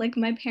 Like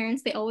my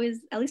parents, they always,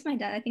 at least my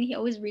dad, I think he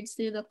always reads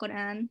through the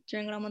Quran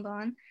during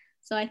Ramadan.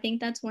 So I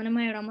think that's one of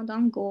my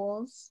Ramadan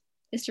goals,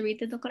 is to read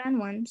through the Quran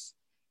once.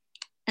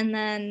 And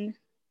then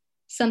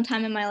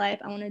sometime in my life,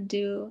 I want to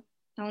do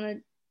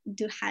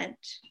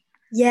Hajj.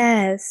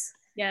 Yes.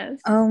 Yes.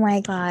 Oh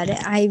my God.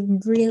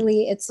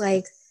 It's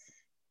like,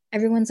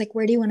 everyone's like,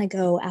 where do you want to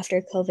go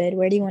after COVID?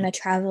 Where do you want to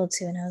travel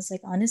to? And I was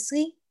like,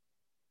 honestly,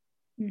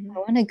 I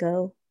want to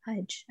go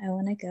Hajj. I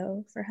want to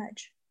go for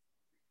Hajj.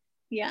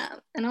 Yeah,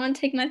 and I want to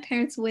take my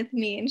parents with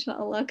me,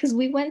 inshallah, because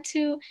we went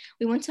to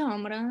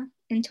Umrah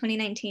in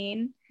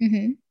 2019,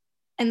 Mm-hmm.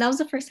 and that was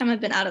the first time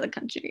I've been out of the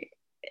country.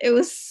 It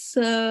was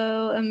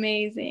so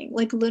amazing,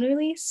 like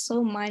literally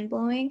so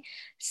mind-blowing,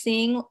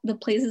 seeing the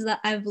places that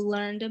I've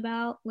learned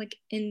about, like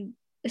in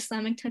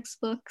Islamic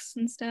textbooks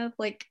and stuff,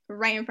 like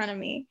right in front of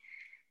me.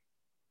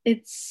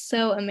 It's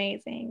so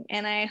amazing,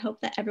 and I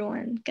hope that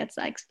everyone gets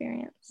that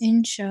experience.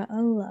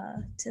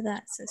 Inshallah to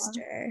that,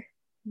 sister.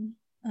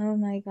 Oh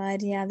my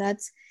God, yeah,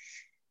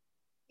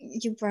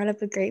 you brought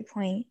up a great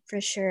point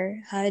for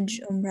sure. Hajj,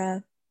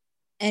 Umrah,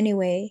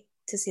 anyway,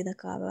 to see the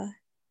Kaaba.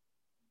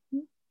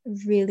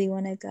 Really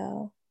want to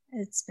go.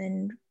 It's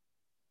been,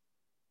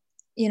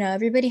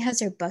 everybody has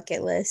their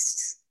bucket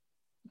lists.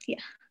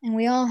 Yeah. And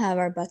we all have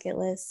our bucket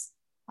lists.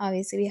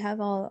 Obviously, we have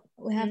our,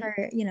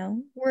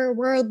 we're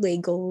worldly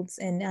goals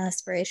and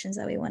aspirations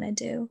that we want to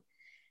do.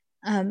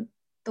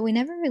 But we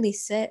never really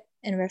sit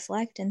and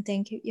reflect and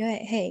think,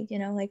 hey,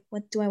 like,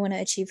 what do I want to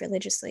achieve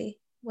religiously?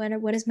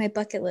 What is my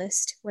bucket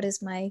list? What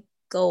is my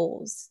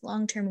goals,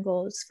 long-term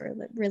goals for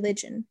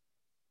religion?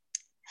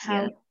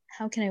 How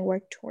can I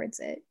work towards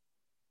it?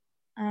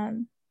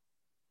 And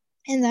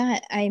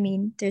that, I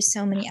mean, there's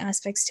so many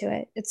aspects to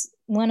it. It's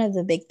one of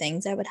the big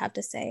things I would have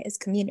to say is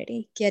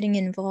community, getting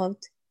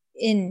involved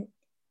in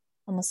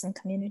a Muslim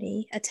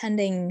community,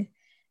 attending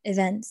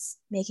events,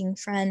 making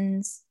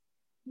friends,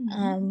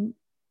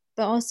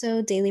 but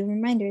also daily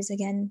reminders,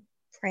 again,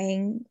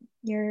 praying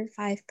your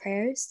 5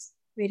 prayers,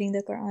 reading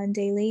the Quran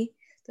daily.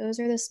 Those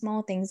are the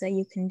small things that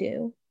you can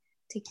do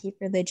to keep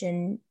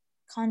religion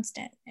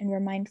constant and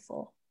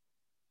remindful.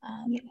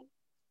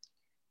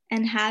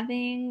 And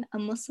having a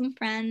Muslim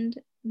friend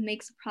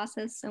makes the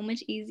process so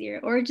much easier,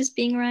 or just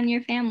being around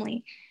your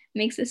family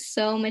makes it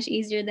so much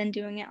easier than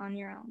doing it on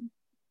your own.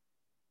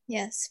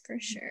 Yes, for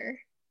sure.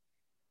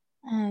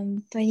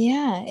 But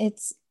yeah,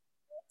 it's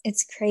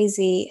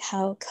crazy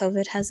how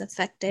COVID has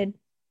affected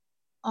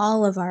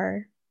all of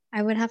I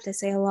would have to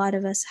say a lot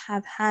of us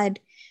have had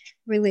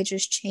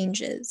religious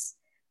changes.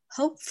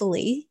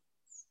 Hopefully,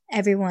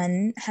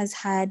 everyone has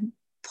had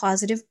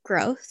positive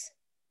growth.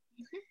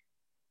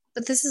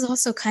 But this is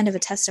also kind of a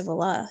test of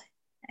Allah.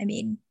 I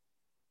mean,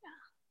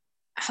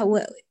 how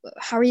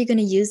are you going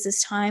to use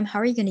this time? How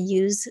are you going to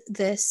use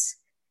this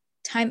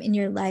time in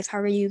your life? How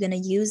are you going to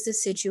use the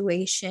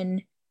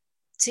situation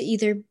to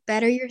either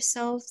better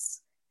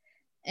yourselves,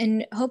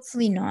 and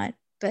hopefully not,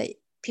 but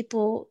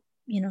people,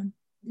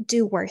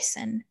 do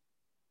worsen.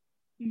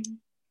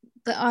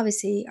 But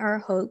obviously, our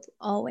hope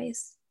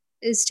always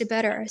is to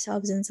better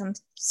ourselves in some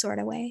sort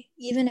of way,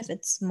 even if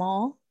it's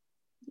small.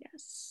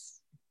 Yes.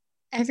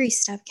 Every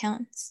step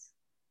counts.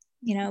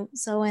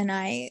 So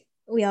and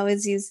we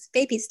always use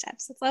baby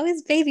steps. It's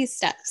always baby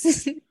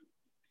steps.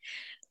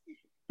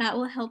 That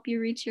will help you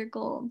reach your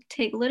goal.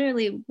 Take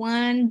literally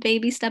one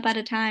baby step at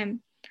a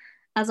time.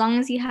 As long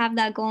as you have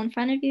that goal in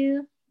front of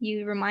you,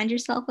 you remind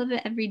yourself of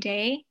it every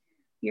day,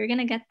 you're going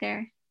to get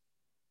there.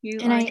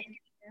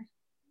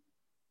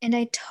 And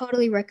I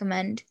totally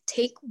recommend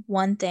take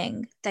one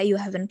thing that you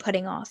have been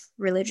putting off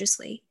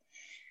religiously.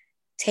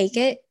 Take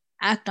it,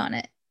 act on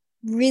it.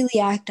 Really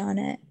act on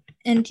it.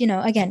 And,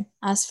 again,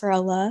 ask for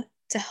Allah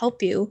to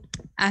help you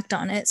act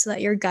on it so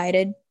that you're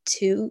guided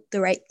to the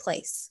right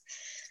place.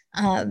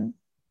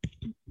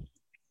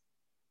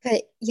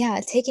 But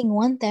yeah, taking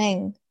one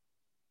thing,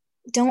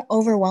 don't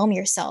overwhelm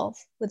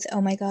yourself with,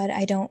 oh my God,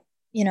 I'm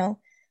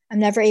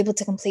never able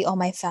to complete all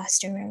my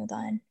fast during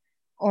Ramadan.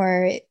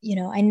 Or,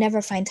 I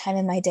never find time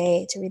in my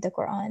day to read the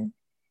Quran.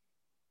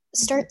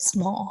 Start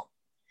small.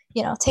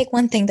 Take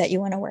one thing that you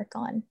want to work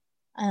on.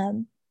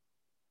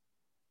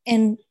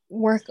 And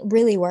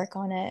really work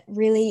on it,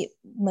 really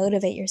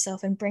motivate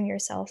yourself and bring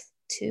yourself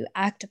to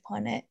act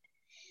upon it.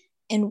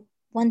 And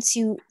once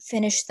you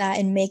finish that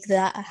and make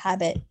that a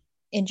habit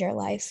in your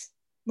life,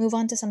 move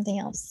on to something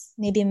else,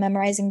 maybe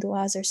memorizing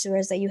du'as or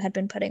surahs that you had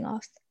been putting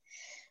off.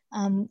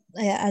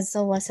 As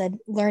Allah said,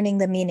 learning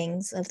the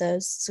meanings of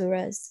those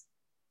surahs.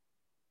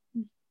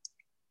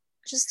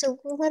 Just a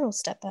little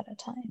step at a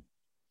time.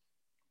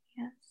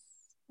 Yes.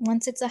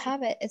 Once it's a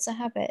habit, it's a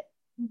habit.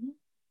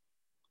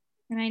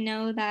 And I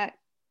know that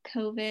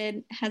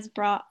COVID has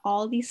brought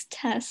all these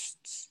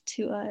tests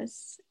to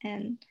us,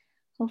 and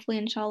hopefully,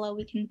 inshallah,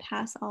 we can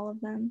pass all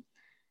of them.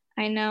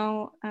 I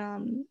know,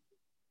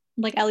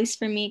 like, at least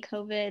for me,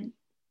 COVID,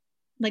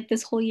 like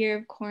this whole year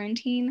of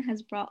quarantine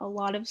has brought a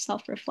lot of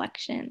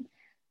self-reflection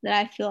that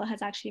I feel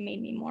has actually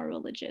made me more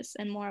religious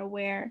and more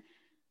aware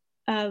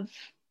of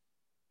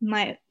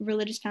my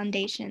religious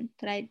foundation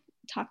that I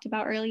talked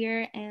about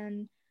earlier,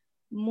 and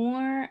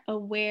more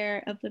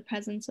aware of the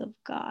presence of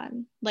God.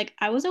 Like,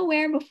 I was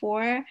aware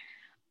before,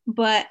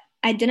 but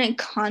I didn't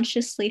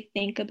consciously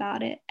think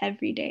about it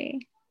every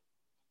day.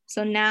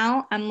 So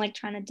now I'm like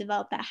trying to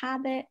develop that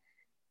habit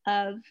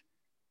of,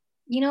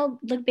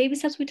 like baby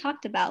steps we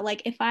talked about.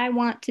 Like, if I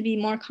want to be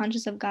more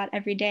conscious of God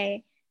every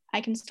day, I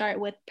can start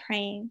with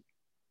praying.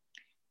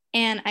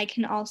 And I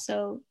can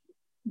also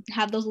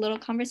have those little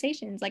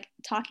conversations, like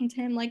talking to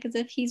him like as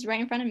if he's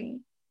right in front of me.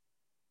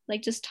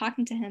 like just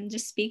talking to him,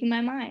 just speaking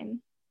my mind.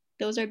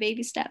 Those are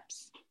baby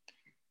steps.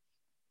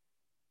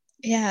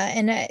 Yeah,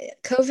 and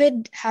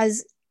COVID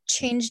has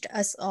changed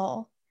us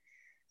all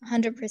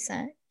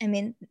 100%. I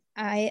mean,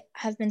 I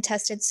have been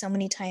tested so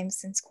many times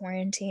since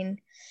quarantine.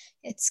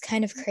 It's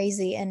kind of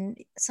crazy. And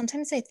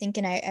sometimes I think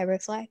and I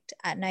reflect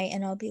at night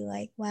and I'll be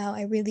like, wow,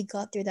 I really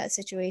got through that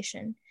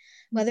situation.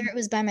 Whether it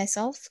was by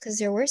myself, because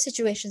there were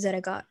situations that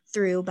I got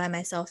through by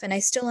myself and I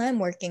still am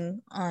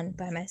working on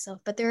by myself,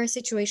 but there are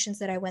situations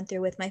that I went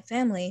through with my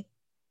family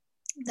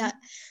that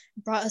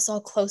brought us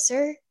all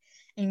closer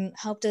and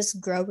helped us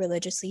grow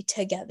religiously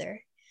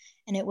together.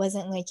 And it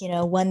wasn't like,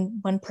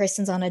 one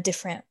person's on a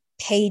different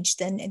page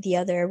than the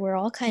other. We're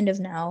all kind of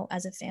now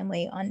as a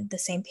family on the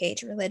same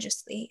page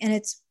religiously. And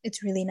it's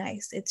really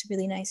nice. It's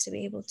really nice to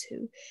be able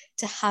to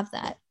have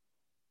that.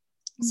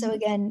 So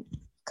again,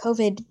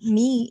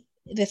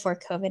 before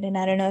COVID, and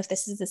I don't know if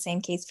this is the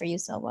same case for you,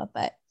 Silva,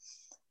 but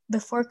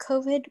before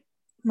COVID,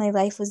 my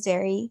life was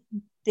very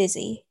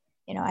busy.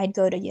 I'd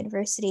go to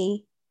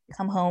university,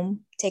 come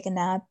home, take a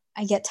nap.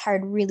 I get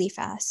tired really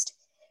fast.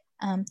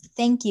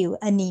 Thank you,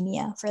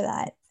 anemia, for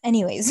that.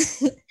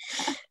 Anyways,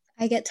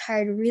 I get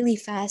tired really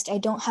fast. I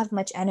don't have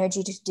much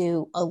energy to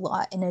do a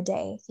lot in a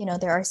day.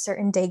 There are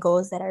certain day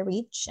goals that I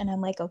reach, and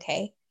I'm like,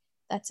 okay,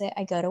 that's it.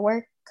 I go to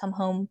work, come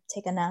home,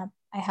 take a nap.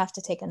 I have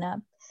to take a nap.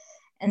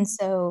 And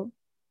so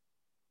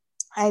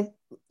I,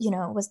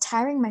 was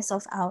tiring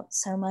myself out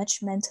so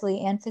much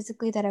mentally and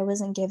physically that I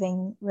wasn't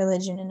giving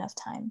religion enough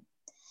time.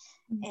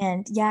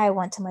 And yeah, I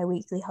went to my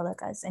weekly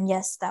halakas, and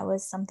yes, that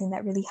was something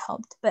that really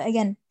helped. But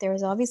again, there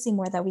was obviously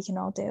more that we can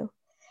all do.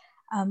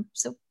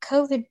 So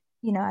COVID,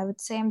 I would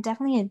say I'm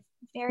definitely a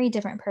very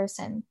different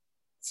person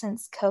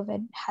since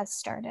COVID has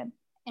started.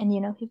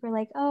 And people are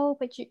like, oh,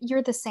 but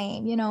you're the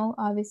same,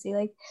 obviously.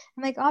 Like,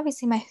 I'm like,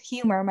 obviously my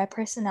humor, my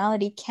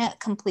personality can't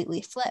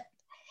completely flip,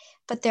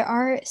 but there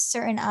are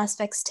certain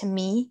aspects to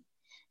me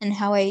and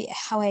how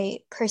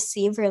I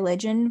perceive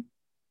religion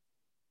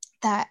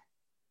that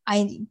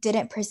I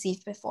didn't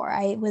perceive before.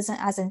 I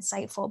wasn't as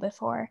insightful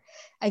before.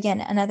 Again,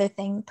 another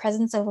thing,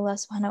 presence of Allah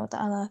subhanahu wa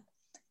ta'ala,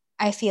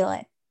 I feel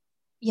it.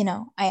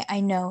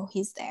 I know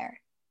he's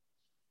there.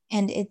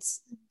 And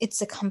it's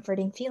a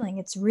comforting feeling.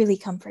 It's really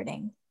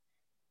comforting.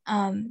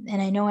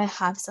 And I know I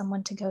have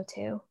someone to go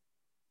to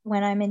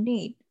when I'm in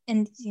need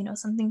and,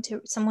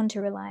 someone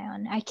to rely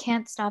on. I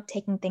can't stop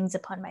taking things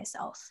upon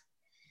myself.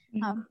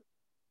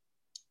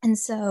 And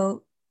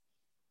so,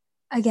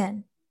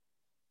 again,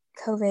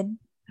 COVID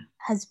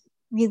has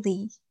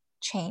really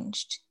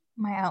changed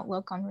my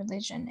outlook on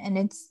religion, and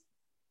it's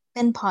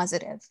been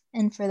positive.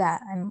 And for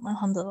that,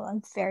 alhamdulillah,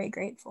 I'm very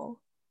grateful.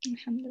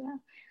 Alhamdulillah.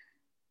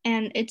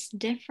 And it's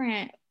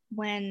different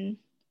when,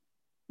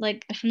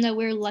 like, alhamdulillah,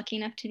 we're lucky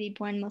enough to be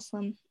born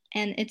Muslim,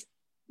 and it's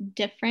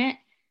different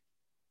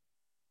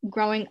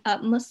growing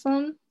up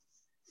Muslim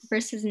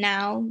versus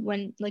now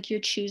when, like, you're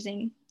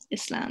choosing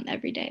Islam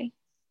every day.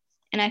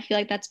 And I feel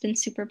like that's been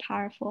super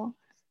powerful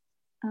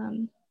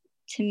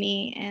to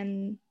me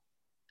and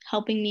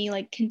helping me,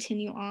 like,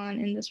 continue on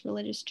in this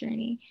religious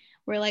journey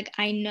where, like,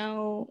 I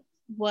know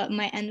what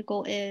my end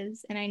goal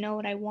is and I know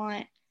what I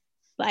want,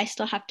 but I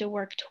still have to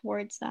work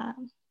towards that.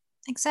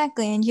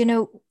 Exactly. And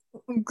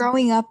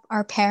growing up,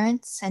 our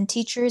parents and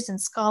teachers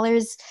and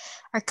scholars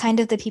are kind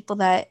of the people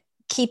that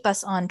keep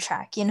us on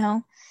track.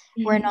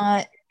 We're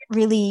not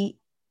really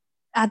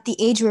at the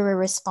age where we're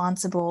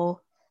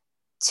responsible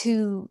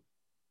to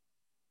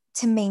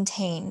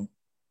maintain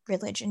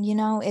religion.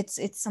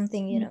 It's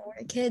something,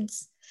 we're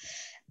kids,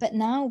 but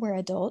now we're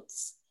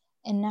adults,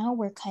 and now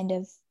we're kind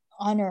of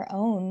on our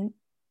own.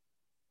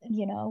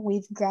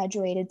 We've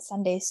graduated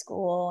Sunday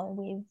school,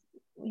 and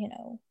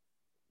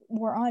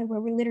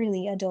we're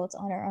literally adults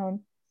on our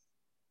own.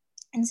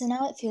 And so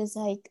now it feels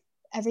like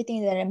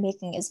everything that I'm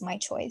making is my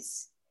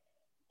choice.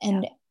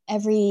 And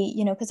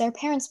because our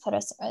parents put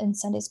us in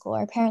Sunday school,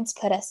 our parents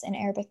put us in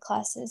Arabic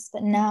classes,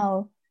 but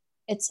now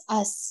it's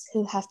us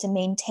who have to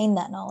maintain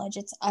that knowledge.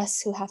 It's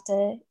us who have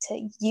to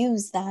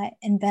use that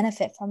and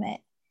benefit from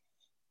it,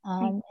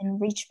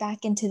 and reach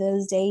back into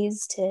those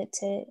days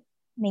to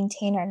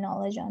maintain our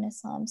knowledge on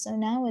Islam. So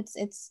now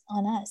it's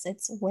on us.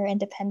 We're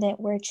independent.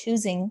 We're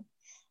choosing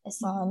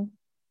Islam,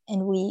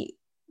 and we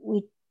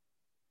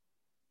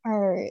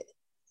are. I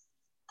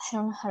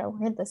don't know how to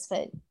word this,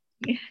 but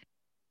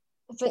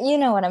you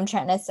know what I'm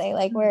trying to say.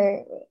 Like,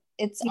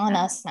 it's on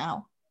us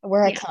now.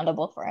 We're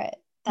accountable for it.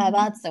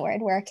 That's the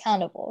word. We're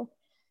accountable.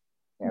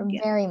 We're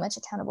very much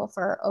accountable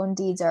for our own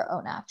deeds, our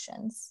own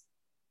actions.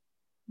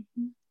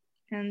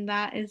 And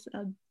that is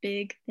a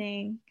big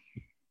thing.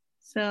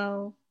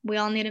 So we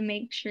all need to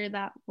make sure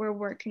that we're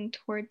working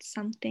towards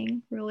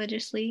something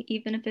religiously,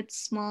 even if it's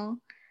small.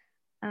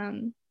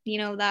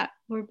 That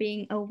we're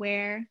being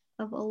aware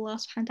of Allah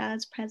subhanahu wa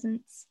ta'ala's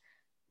presence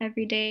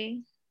every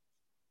day.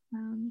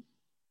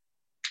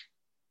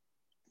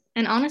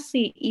 And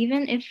honestly,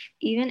 even if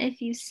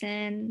you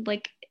sin,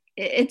 like,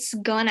 it's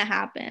gonna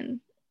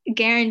happen.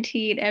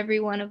 Guaranteed, every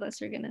one of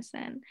us are gonna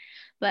sin.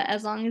 But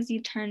as long as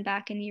you turn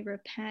back and you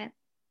repent,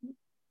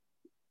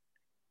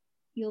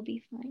 you'll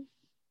be fine.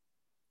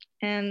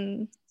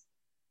 And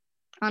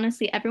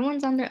honestly,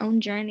 everyone's on their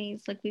own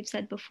journeys, like we've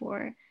said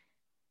before.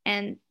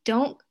 And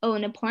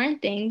an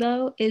important thing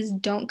though is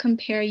don't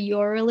compare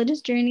your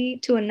religious journey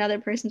to another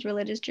person's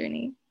religious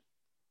journey.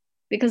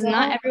 Because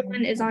not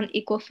everyone is on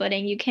equal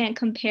footing. You can't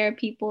compare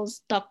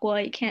people's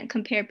taqwa, you can't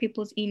compare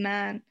people's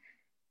iman.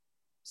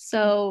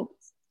 So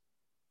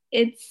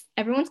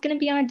everyone's going to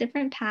be on a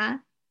different path.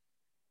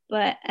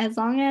 But as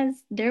long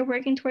as they're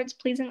working towards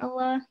pleasing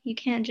Allah, you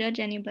can't judge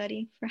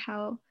anybody for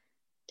how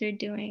they're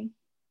doing.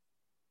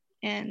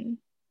 And,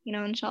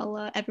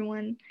 inshallah,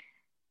 everyone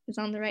is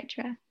on the right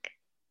track.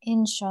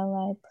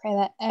 Inshallah, I pray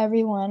that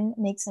everyone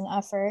makes an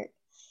effort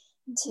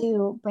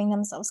to bring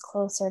themselves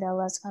closer to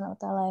Allah subhanahu wa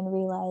ta'ala and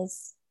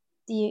realize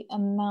the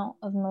amount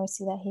of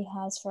mercy that He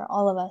has for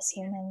all of us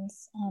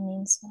humans.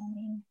 Ameen.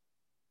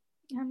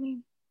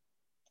 Ameen.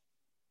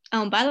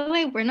 By the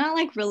way, we're not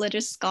like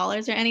religious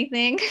scholars or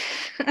anything.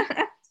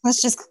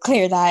 Let's just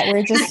clear that.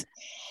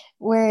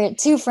 We're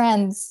two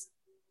friends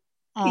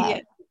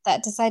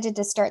that decided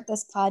to start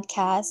this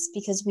podcast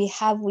because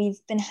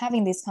we've been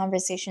having these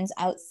conversations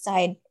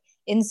outside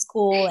in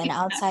school and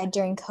outside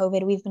during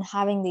COVID. We've been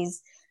having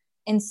these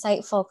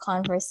insightful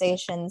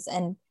conversations,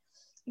 and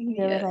we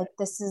were like,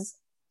 this is,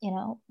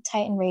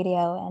 Titan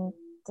Radio, and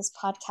this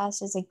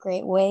podcast is a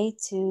great way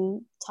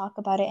to talk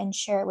about it and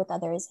share it with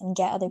others and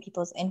get other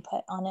people's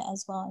input on it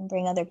as well and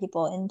bring other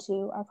people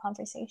into our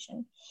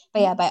conversation.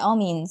 But yeah, by all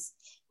means,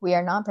 we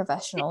are not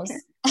professionals.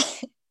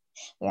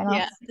 We are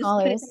not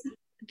scholars.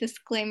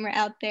 Disclaimer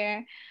out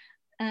there.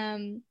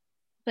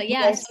 But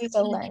yeah, we're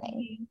still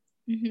learning.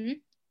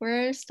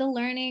 We're still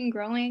learning,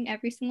 growing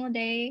every single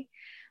day.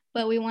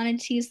 But we wanted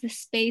to use the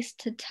space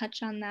to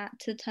touch on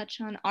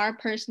our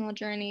personal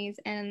journeys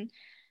and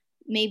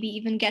maybe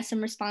even get some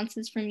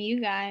responses from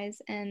you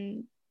guys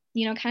and,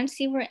 kind of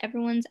see where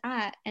everyone's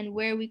at and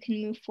where we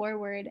can move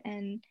forward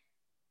and,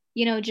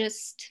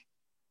 just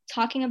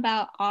talking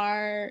about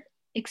our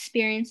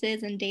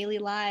experiences and daily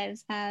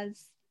lives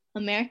as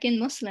American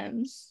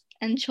Muslims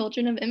and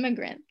children of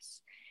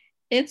immigrants.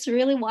 It's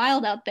really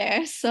wild out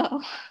there,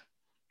 so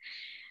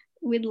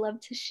we'd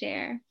love to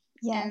share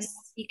and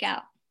speak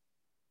out.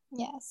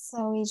 Yes,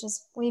 so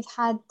we've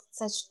had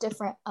such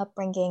different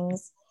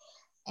upbringings,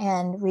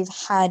 and we've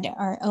had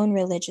our own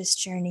religious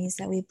journeys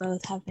that we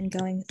both have been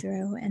going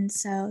through. And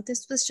so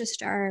this was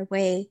just our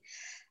way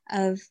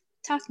of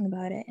talking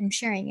about it and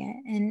sharing it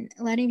and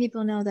letting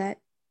people know that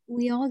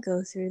we all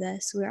go through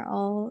this. We're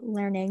all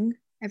learning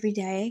every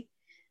day,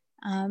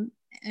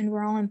 and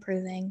we're all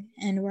improving,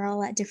 and we're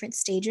all at different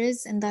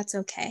stages, and that's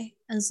okay.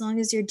 As long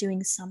as you're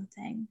doing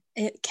something,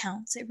 it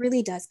counts. It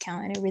really does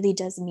count, and it really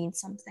does mean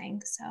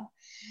something. So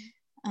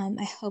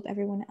I hope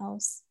everyone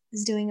else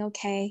is doing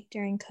okay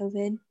during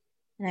COVID,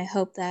 and I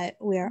hope that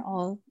we are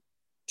all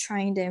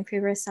trying to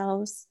improve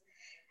ourselves.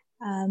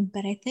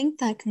 But I think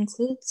that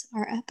concludes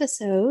our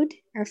episode,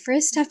 our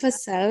first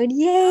episode.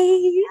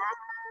 Yay!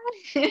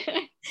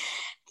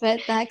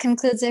 But that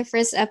concludes our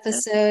first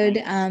episode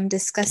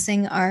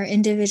discussing our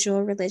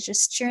individual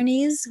religious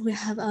journeys. We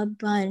have a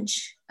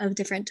bunch of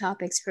different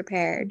topics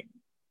prepared.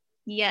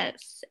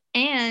 Yes,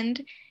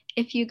 and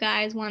if you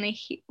guys want to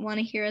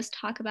hear us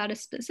talk about a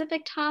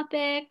specific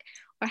topic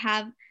or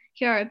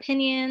hear our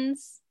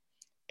opinions,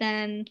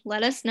 then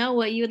let us know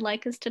what you would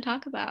like us to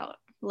talk about.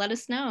 Let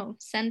us know.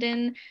 Send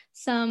in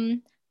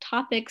some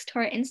topics to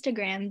our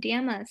Instagram.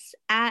 DM us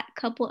at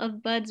Couple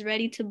of Buds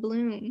Ready to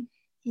Bloom.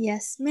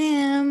 Yes,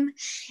 ma'am.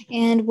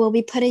 And we'll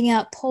be putting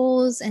out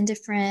polls and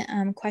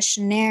different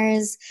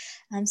questionnaires.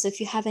 So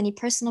if you have any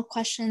personal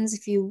questions,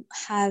 if you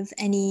have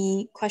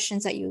any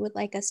questions that you would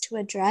like us to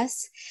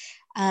address,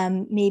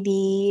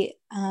 maybe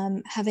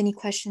have any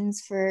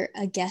questions for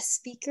a guest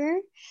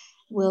speaker,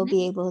 we'll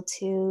be able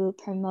to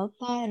promote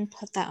that and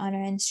put that on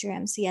our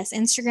Instagram. So yes,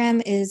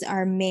 Instagram is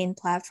our main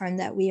platform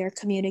that we are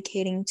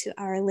communicating to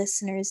our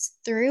listeners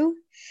through.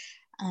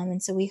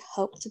 And so we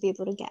hope to be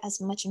able to get as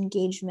much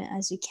engagement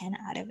as we can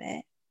out of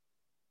it.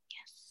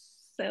 Yes,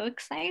 so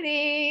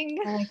exciting.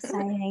 So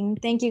exciting.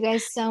 Thank you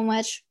guys so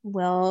much.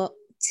 We'll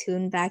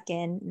tune back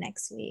in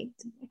next week.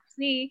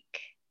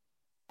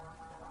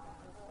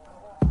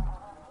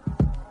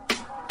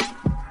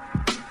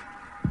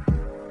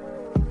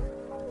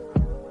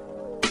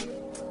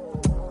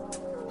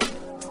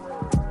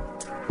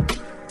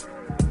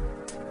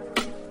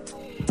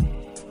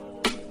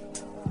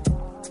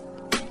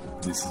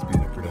 This has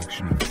been a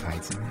production of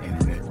Titan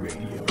Internet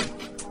Radio.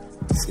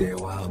 Stay a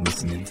while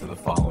listening to the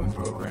following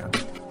program.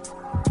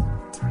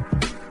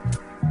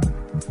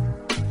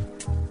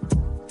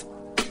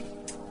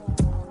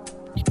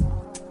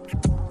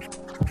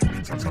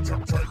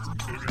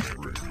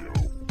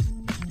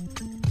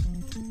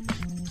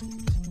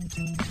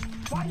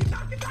 Why you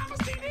knocking down my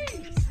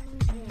CDs?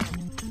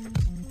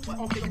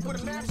 Okay, you put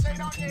a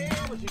lampshade on your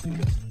head, what you do?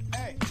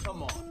 Hey,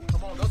 come on,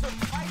 those are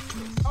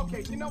priceless.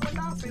 Okay, you know what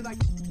now? Say like...